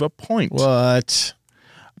 prove a point. What?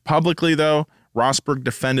 Publicly, though, Rosberg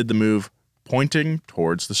defended the move, pointing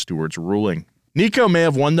towards the steward's ruling. Nico may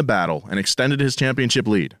have won the battle and extended his championship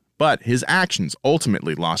lead, but his actions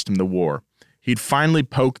ultimately lost him the war. He'd finally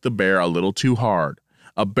poked the bear a little too hard.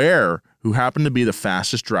 A bear who happened to be the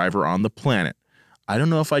fastest driver on the planet. I don't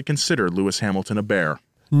know if I'd consider Lewis Hamilton a bear.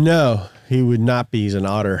 No, he would not be. He's an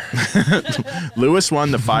otter. Lewis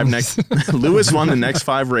won the next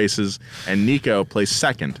 5 races, and Nico placed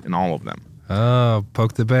second in all of them. Oh,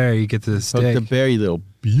 poke the bear, you get the stick. Poke the bear, you little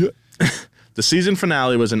bitch. The season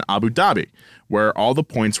finale was in Abu Dhabi, where all the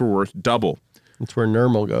points were worth double. That's where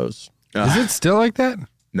Nermal goes. Is it still like that?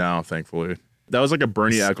 No, thankfully. That was like a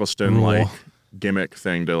Bernie Ecclestone like gimmick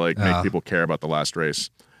thing to like make people care about the last race.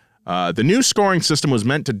 The new scoring system was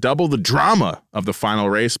meant to double the drama of the final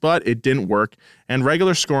race, but it didn't work, and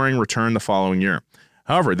regular scoring returned the following year.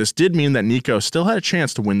 However, this did mean that Nico still had a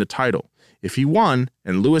chance to win the title. If he won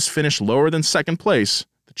and Lewis finished lower than second place,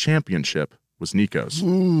 the championship was Nico's.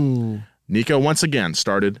 Nico once again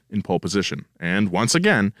started in pole position, and once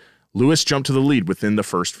again, Lewis jumped to the lead within the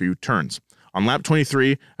first few turns. On lap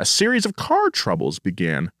 23, a series of car troubles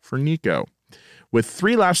began for Nico. With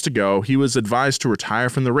 3 laps to go, he was advised to retire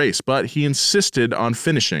from the race, but he insisted on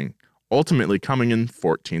finishing, ultimately coming in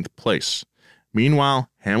 14th place. Meanwhile,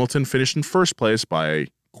 Hamilton finished in first place by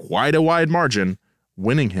quite a wide margin,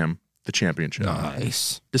 winning him the championship.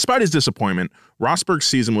 Nice. Despite his disappointment, Rosberg's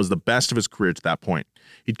season was the best of his career to that point.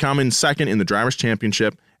 He'd come in second in the Drivers'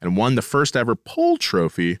 Championship and won the first ever pole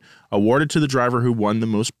trophy awarded to the driver who won the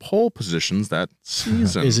most pole positions that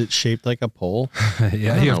season. Is it shaped like a pole?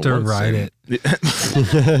 Yeah, you have to ride it.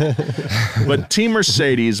 But Team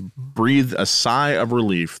Mercedes breathed a sigh of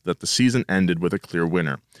relief that the season ended with a clear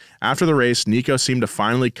winner. After the race, Nico seemed to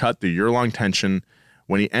finally cut the year-long tension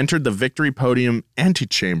when he entered the victory podium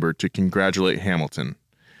antechamber to congratulate Hamilton.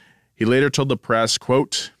 He later told the press,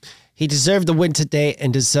 quote, "He deserved the win today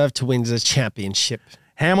and deserved to win the championship."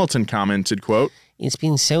 Hamilton commented, quote, "It's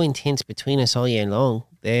been so intense between us all year long.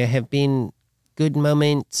 There have been good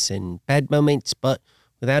moments and bad moments, but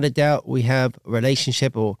without a doubt, we have a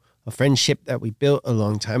relationship or a friendship that we built a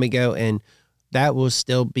long time ago, and that will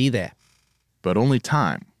still be there." but only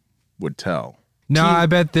time would tell. No, I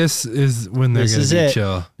bet this is when they're going to be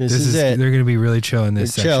chill. This is it. They're going to be really chill in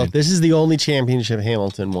this section. Chill. This is the only championship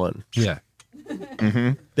Hamilton won. Yeah.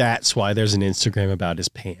 Mm-hmm. That's why there's an Instagram about his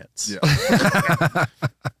pants. Yeah.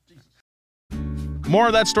 More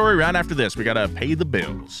of that story right after this. We got to pay the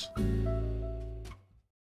bills.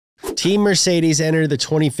 Team Mercedes entered the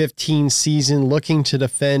 2015 season looking to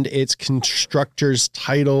defend its constructors'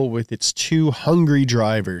 title with its two hungry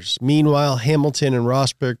drivers. Meanwhile, Hamilton and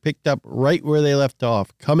Rosberg picked up right where they left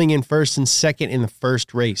off, coming in first and second in the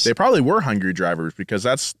first race. They probably were hungry drivers because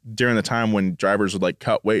that's during the time when drivers would like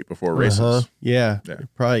cut weight before races. Yeah, they're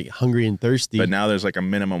probably hungry and thirsty. But now there's like a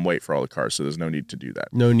minimum weight for all the cars, so there's no need to do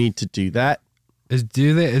that. No need to do that. Is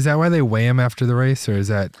that why they weigh them after the race, or is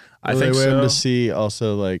that? I think they weigh so. them to see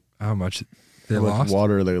also like How much they how much lost?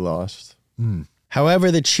 water they lost.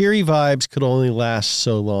 However, the cheery vibes could only last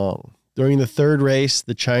so long. During the third race,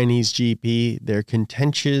 the Chinese GP, their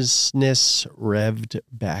contentiousness revved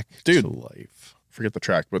back to life. Forget the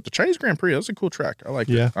track, but the Chinese Grand Prix, that's a cool track. I like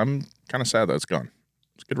it. I'm kind of sad that it's gone.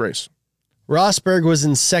 It's a good race. Rosberg was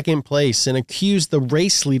in second place and accused the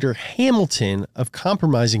race leader Hamilton of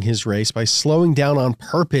compromising his race by slowing down on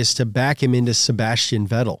purpose to back him into Sebastian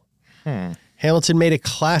Vettel. Hamilton made a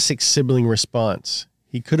classic sibling response.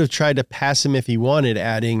 He could have tried to pass him if he wanted,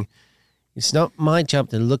 adding, "It's not my job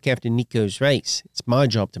to look after Nico's race. It's my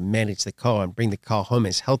job to manage the car and bring the car home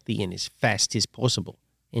as healthy and as fast as possible.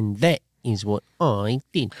 And that is what I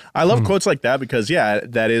did." I love quotes like that because, yeah,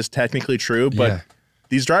 that is technically true, but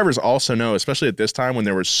these drivers also know, especially at this time when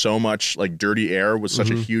there was so much like dirty air was such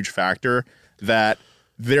a huge factor, that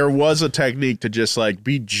there was a technique to just like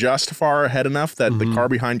be just far ahead enough that the car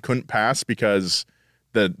behind couldn't pass because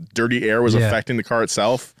the dirty air was affecting the car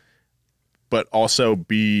itself, but also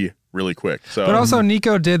be really quick. So, But also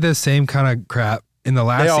Nico did the same kind of crap in the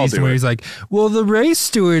last season where he's like, "Well, the race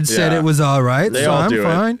steward said it was all right, they so all I'm do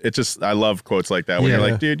fine." It's just, I love quotes like that when you're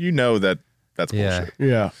like, dude, you know that that's bullshit.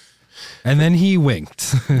 Yeah. And then he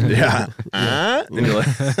winked. Yeah. And you're like,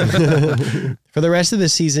 For the rest of the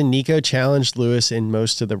season, Nico challenged Lewis in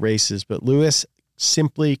most of the races, but Lewis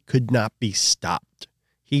simply could not be stopped.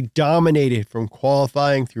 He dominated from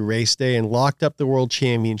qualifying through race day and locked up the world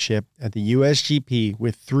championship at the USGP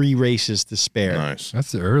with 3 races to spare. nice.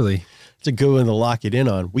 That's early. It's a good one to lock it in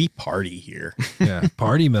on. We party here. Yeah,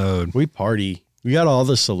 party mode. We party. We got all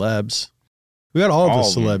the celebs. We got all the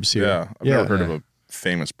of them. celebs here. Yeah. I've never heard of a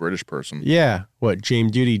famous British person. Yeah. What,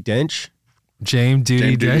 James Duty Dench? James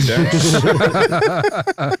Duty James Dench.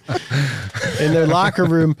 In their locker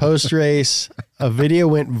room post-race, a video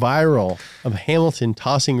went viral of Hamilton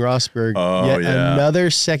tossing Rosberg another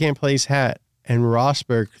second-place hat and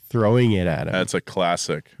Rosberg throwing it at him. That's a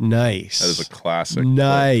classic. Nice. That is a classic.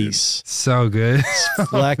 Nice. So good.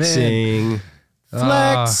 Flexing.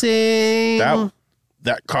 Flexing.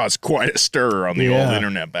 That caused quite a stir on the old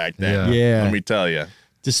internet back then. Yeah. Let me tell you.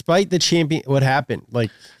 Despite the champion, what happened? Like,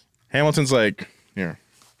 Hamilton's like, here.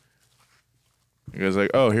 He goes like,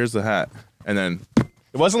 oh, here's the hat. And then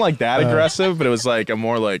it wasn't like that aggressive, but it was like a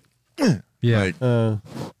more like, Yeah.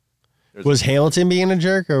 was Hamilton being a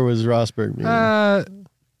jerk or was Rosberg being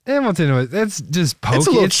Hamilton was, it's just poking. It's a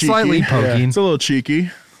little It's cheeky. slightly poking. It's a little cheeky.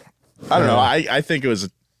 I don't know. I think it was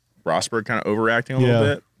Rosberg kind of overreacting a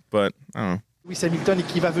little bit, but I don't know. Lewis Hamilton et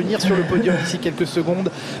qui va venir sur le podium d'ici quelques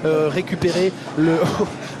secondes récupérer le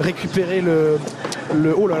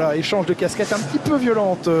oh là là, échange de casquettes un petit peu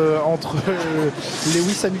violente entre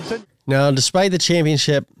Lewis Hamilton. Now, despite the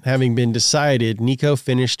championship having been decided, Nico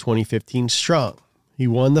finished 2015 strong. He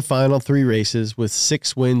won the final 3 races with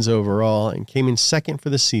 6 wins overall and came in second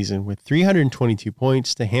for the season with 322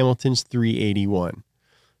 points to Hamilton's 381.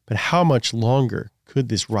 But how much longer could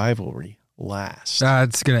this rivalry last?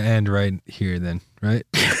 It's going to end right here then, right?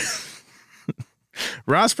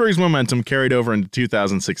 Rosberg's momentum carried over into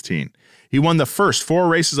 2016. He won the first 4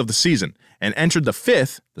 races of the season and entered the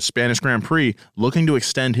 5th, the Spanish Grand Prix, looking to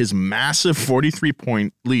extend his massive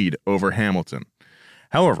 43-point lead over Hamilton.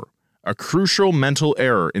 However, a crucial mental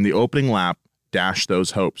error in the opening lap dashed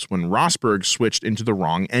those hopes when Rosberg switched into the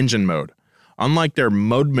wrong engine mode. Unlike their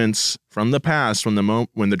moments from the past when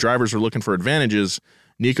the drivers were looking for advantages,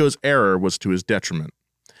 Nico's error was to his detriment.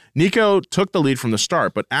 Nico took the lead from the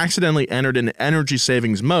start, but accidentally entered an energy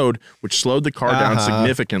savings mode, which slowed the car down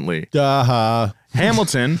significantly.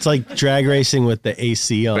 Hamilton... It's like drag racing with the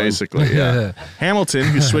AC on. Basically, yeah. Hamilton,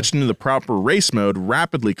 who switched into the proper race mode,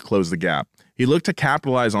 rapidly closed the gap. He looked to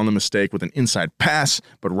capitalize on the mistake with an inside pass,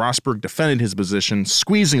 but Rosberg defended his position,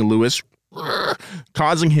 squeezing Lewis,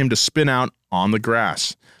 causing him to spin out on the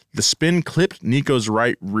grass. The spin clipped Nico's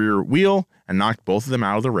right rear wheel and knocked both of them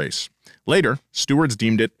out of the race. Later, stewards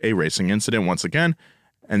deemed it a racing incident once again,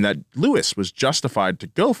 and that Lewis was justified to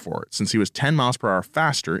go for it since he was 10 miles per hour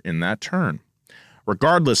faster in that turn.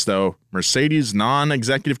 Regardless, though, Mercedes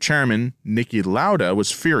non-executive chairman Niki Lauda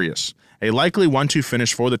was furious. A likely 1-2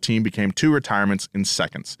 finish for the team became 2 retirements in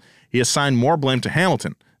seconds. He assigned more blame to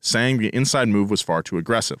Hamilton, saying the inside move was far too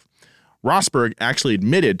aggressive. Rosberg actually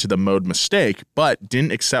admitted to the mode mistake, but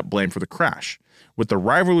didn't accept blame for the crash. With the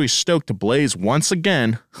rivalry stoked to blaze once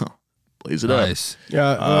again, blaze it up.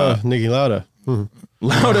 Yeah, Niki Lauda.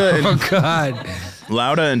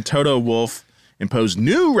 Lauda and Toto Wolff imposed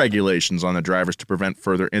new regulations on the drivers to prevent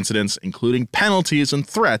further incidents, including penalties and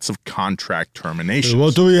threats of contract termination.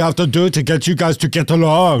 What do we have to do to get you guys to get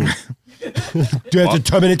along? Do you have to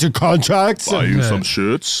terminate your contracts? Buy you some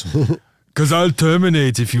shirts? Because I'll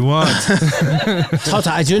terminate if you want. Toto,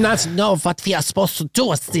 I do not know what we are supposed to do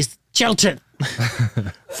with these children.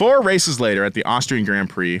 4 races later at the Austrian Grand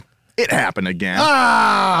Prix, it happened again.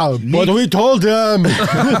 But we told him.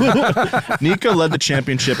 Nico led the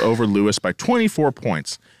championship over Lewis by 24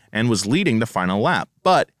 points and was leading the final lap,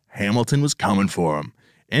 but Hamilton was coming for him.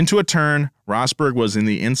 Into a turn, Rosberg was in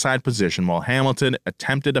the inside position while Hamilton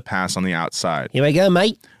attempted a pass on the outside. Here we go,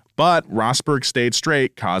 mate. But Rosberg stayed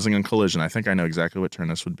straight, causing a collision. I think I know exactly what turn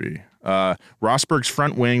this would be. Rosberg's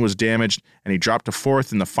front wing was damaged, and he dropped to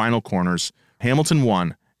 4th in the final corners. Hamilton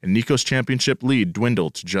won, and Nico's championship lead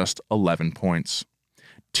dwindled to just 11 points.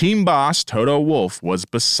 Team boss Toto Wolff was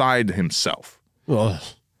beside himself.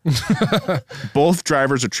 Both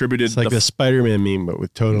drivers attributed... It's like the Spider-Man meme, but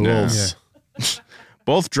with Toto Wolff. Yeah.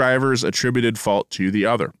 Both drivers attributed fault to the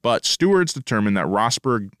other, but stewards determined that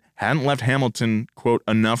Rosberg hadn't left Hamilton, quote,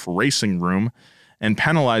 enough racing room and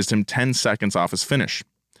penalized him 10 seconds off his finish.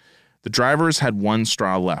 The drivers had one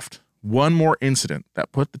straw left, one more incident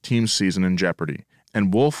that put the team's season in jeopardy,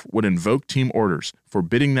 and Wolff would invoke team orders,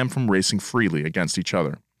 forbidding them from racing freely against each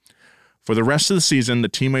other. For the rest of the season, the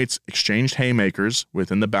teammates exchanged haymakers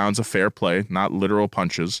within the bounds of fair play, not literal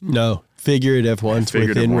punches. No, figurative ones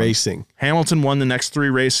within racing. Hamilton won the next 3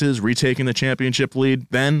 races, retaking the championship lead.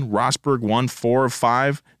 Then Rosberg won 4 of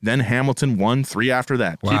 5. Then Hamilton won 3 after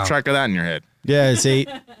that. Wow. Keep track of that in your head. Yeah, it's 8.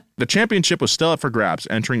 The championship was still up for grabs,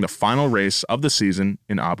 entering the final race of the season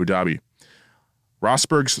in Abu Dhabi.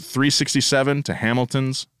 Rosberg's 367 to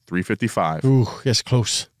Hamilton's 355. Ooh, yes,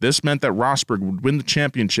 close. This meant that Rosberg would win the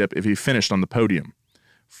championship if he finished on the podium.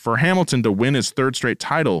 For Hamilton to win his 3rd straight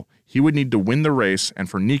title, he would need to win the race and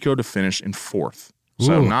for Nico to finish in 4th.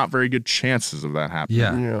 So not very good chances of that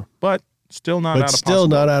happening. Yeah. But still not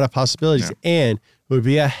out of possibilities. Yeah. And would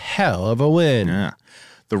be a hell of a win. Yeah.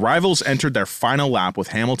 The rivals entered their final lap with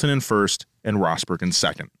Hamilton in 1st and Rosberg in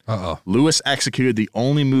 2nd. Lewis executed the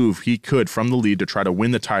only move he could from the lead to try to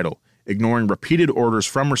win the title, ignoring repeated orders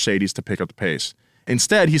from Mercedes to pick up the pace.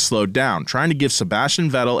 Instead, he slowed down, trying to give Sebastian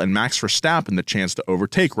Vettel and Max Verstappen the chance to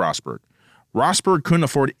overtake Rosberg. Rosberg couldn't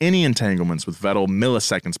afford any entanglements with Vettel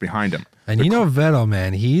milliseconds behind him. And Vettel,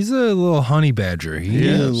 man, he's a little honey badger. He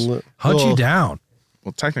hunt you down.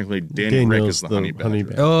 Well, technically, Danny Rick is the honey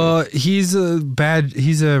badger. Oh, he's a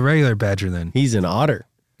regular badger then. He's an otter.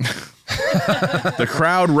 The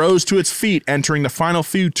crowd rose to its feet entering the final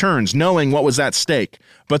few turns, knowing what was at stake.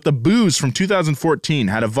 But the boos from 2014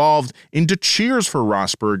 had evolved into cheers for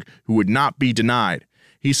Rosberg, who would not be denied.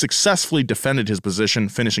 He successfully defended his position,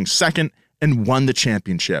 finishing 2nd and won the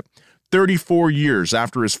championship, 34 years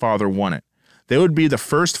after his father won it. They would be the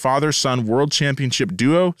first father-son world championship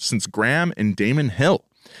duo since Graham and Damon Hill.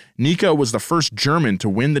 Nico was the first German to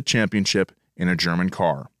win the championship in a German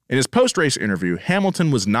car. In his post-race interview,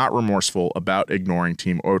 Hamilton was not remorseful about ignoring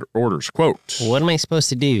team orders. Quote, "What am I supposed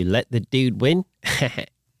to do? Let the dude win?"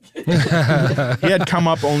 He had come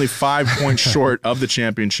up only 5 points short of the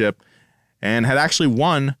championship and had actually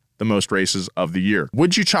won the most races of the year.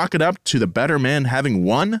 Would you chalk it up to the better man having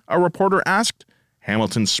won? A reporter asked.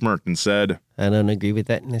 Hamilton smirked and said, "I don't agree with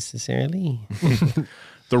that necessarily."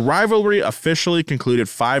 The rivalry officially concluded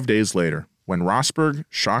 5 days later, when Rosberg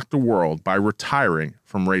shocked the world by retiring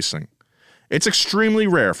from racing. It's extremely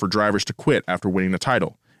rare for drivers to quit after winning the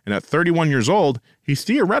title. And at 31 years old, he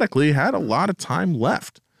theoretically had a lot of time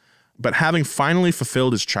left. But having finally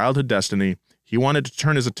fulfilled his childhood destiny, he wanted to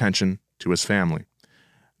turn his attention to his family.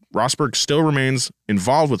 Rosberg still remains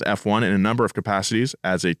involved with F1 in a number of capacities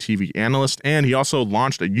as a TV analyst, and he also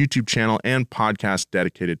launched a YouTube channel and podcast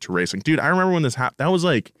dedicated to racing. Dude, I remember when this happened. That was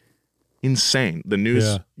like insane. The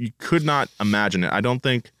news, you could not imagine it. I don't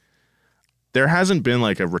think there hasn't been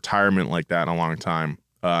like a retirement like that in a long time.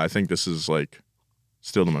 I think this is like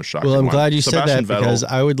still the most shocking Well, I'm one. glad you Sebastian said that because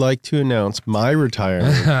I would like to announce my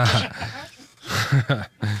retirement.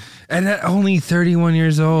 And at only 31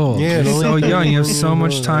 years old. Yeah, You're so young. You have so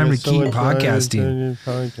much time to keep podcasting.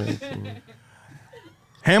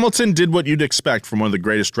 Hamilton did what you'd expect from one of the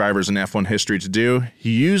greatest drivers in F1 history to do.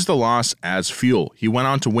 He used the loss as fuel. He went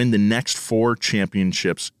on to win the next 4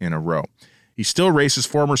 championships in a row. He still races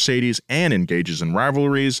for Mercedes and engages in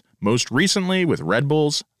rivalries, most recently with Red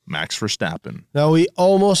Bull's Max Verstappen. Now, we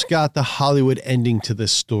almost got the Hollywood ending to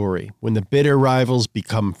this story when the bitter rivals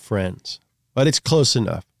become friends, but it's close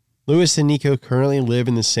enough. Lewis and Nico currently live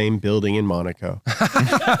in the same building in Monaco.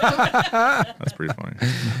 That's pretty funny.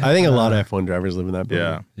 I think a lot of F1 drivers live in that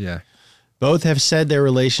building. Yeah. Both have said their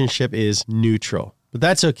relationship is neutral, but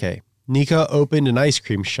that's okay. Nico opened an ice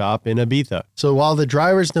cream shop in Ibiza. So while the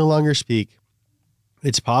drivers no longer speak,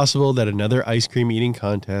 it's possible that another ice cream eating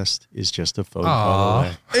contest is just a phone call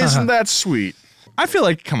away. Isn't that sweet? I feel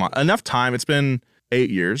like, come on, enough time. It's been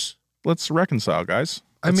 8 years. Let's reconcile, guys.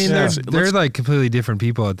 I mean, they're like completely different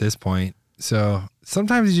people at this point. So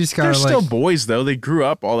sometimes you just gotta They're still boys, though. They grew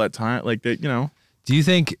up all that time. Like, they, you know. Do you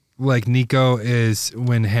think like Nico is,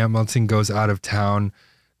 when Hamilton goes out of town,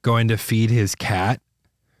 going to feed his cat?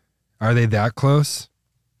 Are they that close?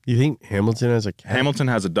 You think Hamilton has a cat? Hamilton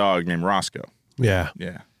has a dog named Roscoe. Yeah.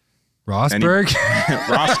 Yeah. Rosberg?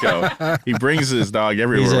 Roscoe. He brings his dog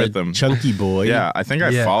everywhere He's with him. Chunky boy. Yeah, I think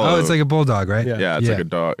I follow. Oh, it's like a bulldog, right? Yeah, it's like a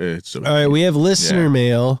dog. It's All right, we have listener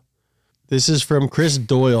mail. This is from Chris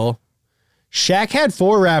Doyle. Shaq had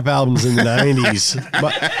 4 rap albums in the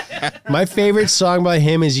 90s. My favorite song by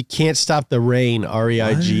him is You Can't Stop the Rain,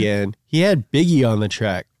 R-E-I-G-N. He had Biggie on the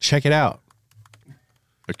track. Check it out.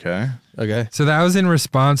 Okay. So that was in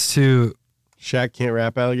response to Shaq can't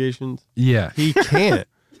rap allegations? Yeah. He can't.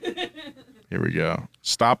 Here we go.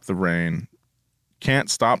 Stop the Rain. Can't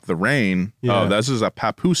Stop the Rain. Yeah. Oh, this is a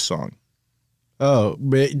Papoose song. Oh,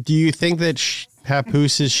 but do you think that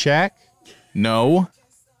Papoose is Shaq? No.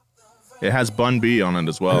 It has Bun B on it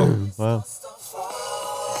as well. Wow.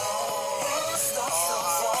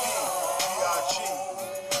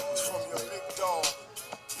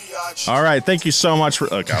 All right. Thank you so much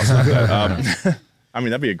for... Okay, I'll stop that. I mean,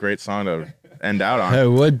 that'd be a great song to end out on. It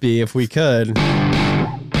would be if we could.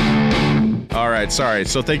 All right, sorry.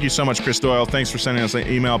 So thank you so much, Chris Doyle. Thanks for sending us an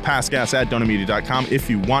email, passgas@donamedia.com. If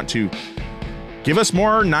you want to give us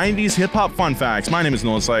more 90s hip-hop fun facts. My name is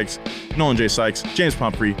Nolan Sykes, Nolan J. Sykes, James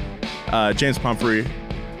Pumphrey,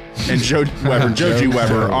 and Joe Weber, Joe G.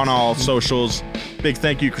 Weber on all socials. Big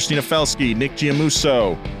thank you, Christina Felsky, Nick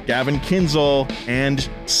Giamuso, Gavin Kinzel, and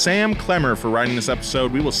Sam Clemmer for writing this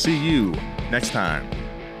episode. We will see you next time.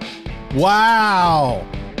 Wow.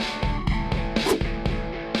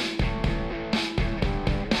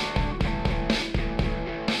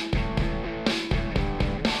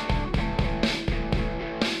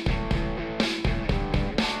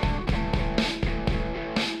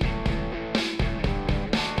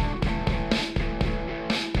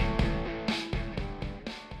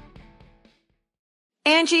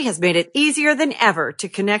 Angie has made it easier than ever to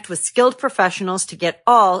connect with skilled professionals to get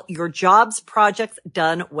all your jobs projects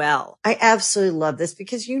done well. I absolutely love this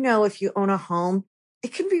because, you know, if you own a home,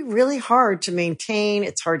 it can be really hard to maintain.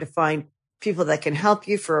 It's hard to find people that can help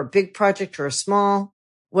you for a big project or a small.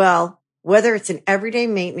 Well, whether it's in everyday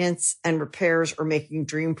maintenance and repairs or making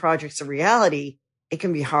dream projects a reality, it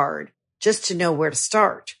can be hard just to know where to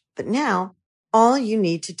start. But now all you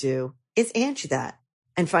need to do is Angie that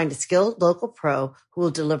and find a skilled local pro who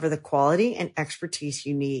will deliver the quality and expertise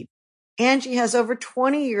you need. Angie has over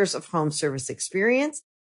 20 years of home service experience,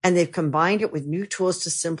 and they've combined it with new tools to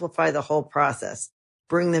simplify the whole process.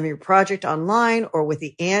 Bring them your project online or with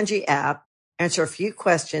the Angie app, answer a few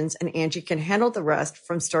questions, and Angie can handle the rest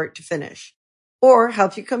from start to finish. Or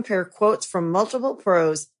help you compare quotes from multiple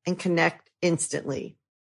pros and connect instantly,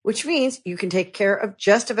 which means you can take care of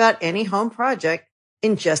just about any home project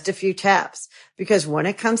in just a few taps. Because when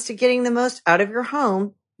it comes to getting the most out of your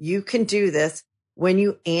home, you can do this when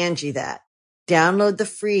you Angie that. Download the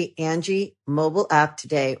free Angie mobile app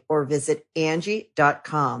today or visit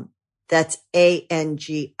Angie.com. That's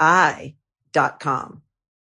ANGI.com.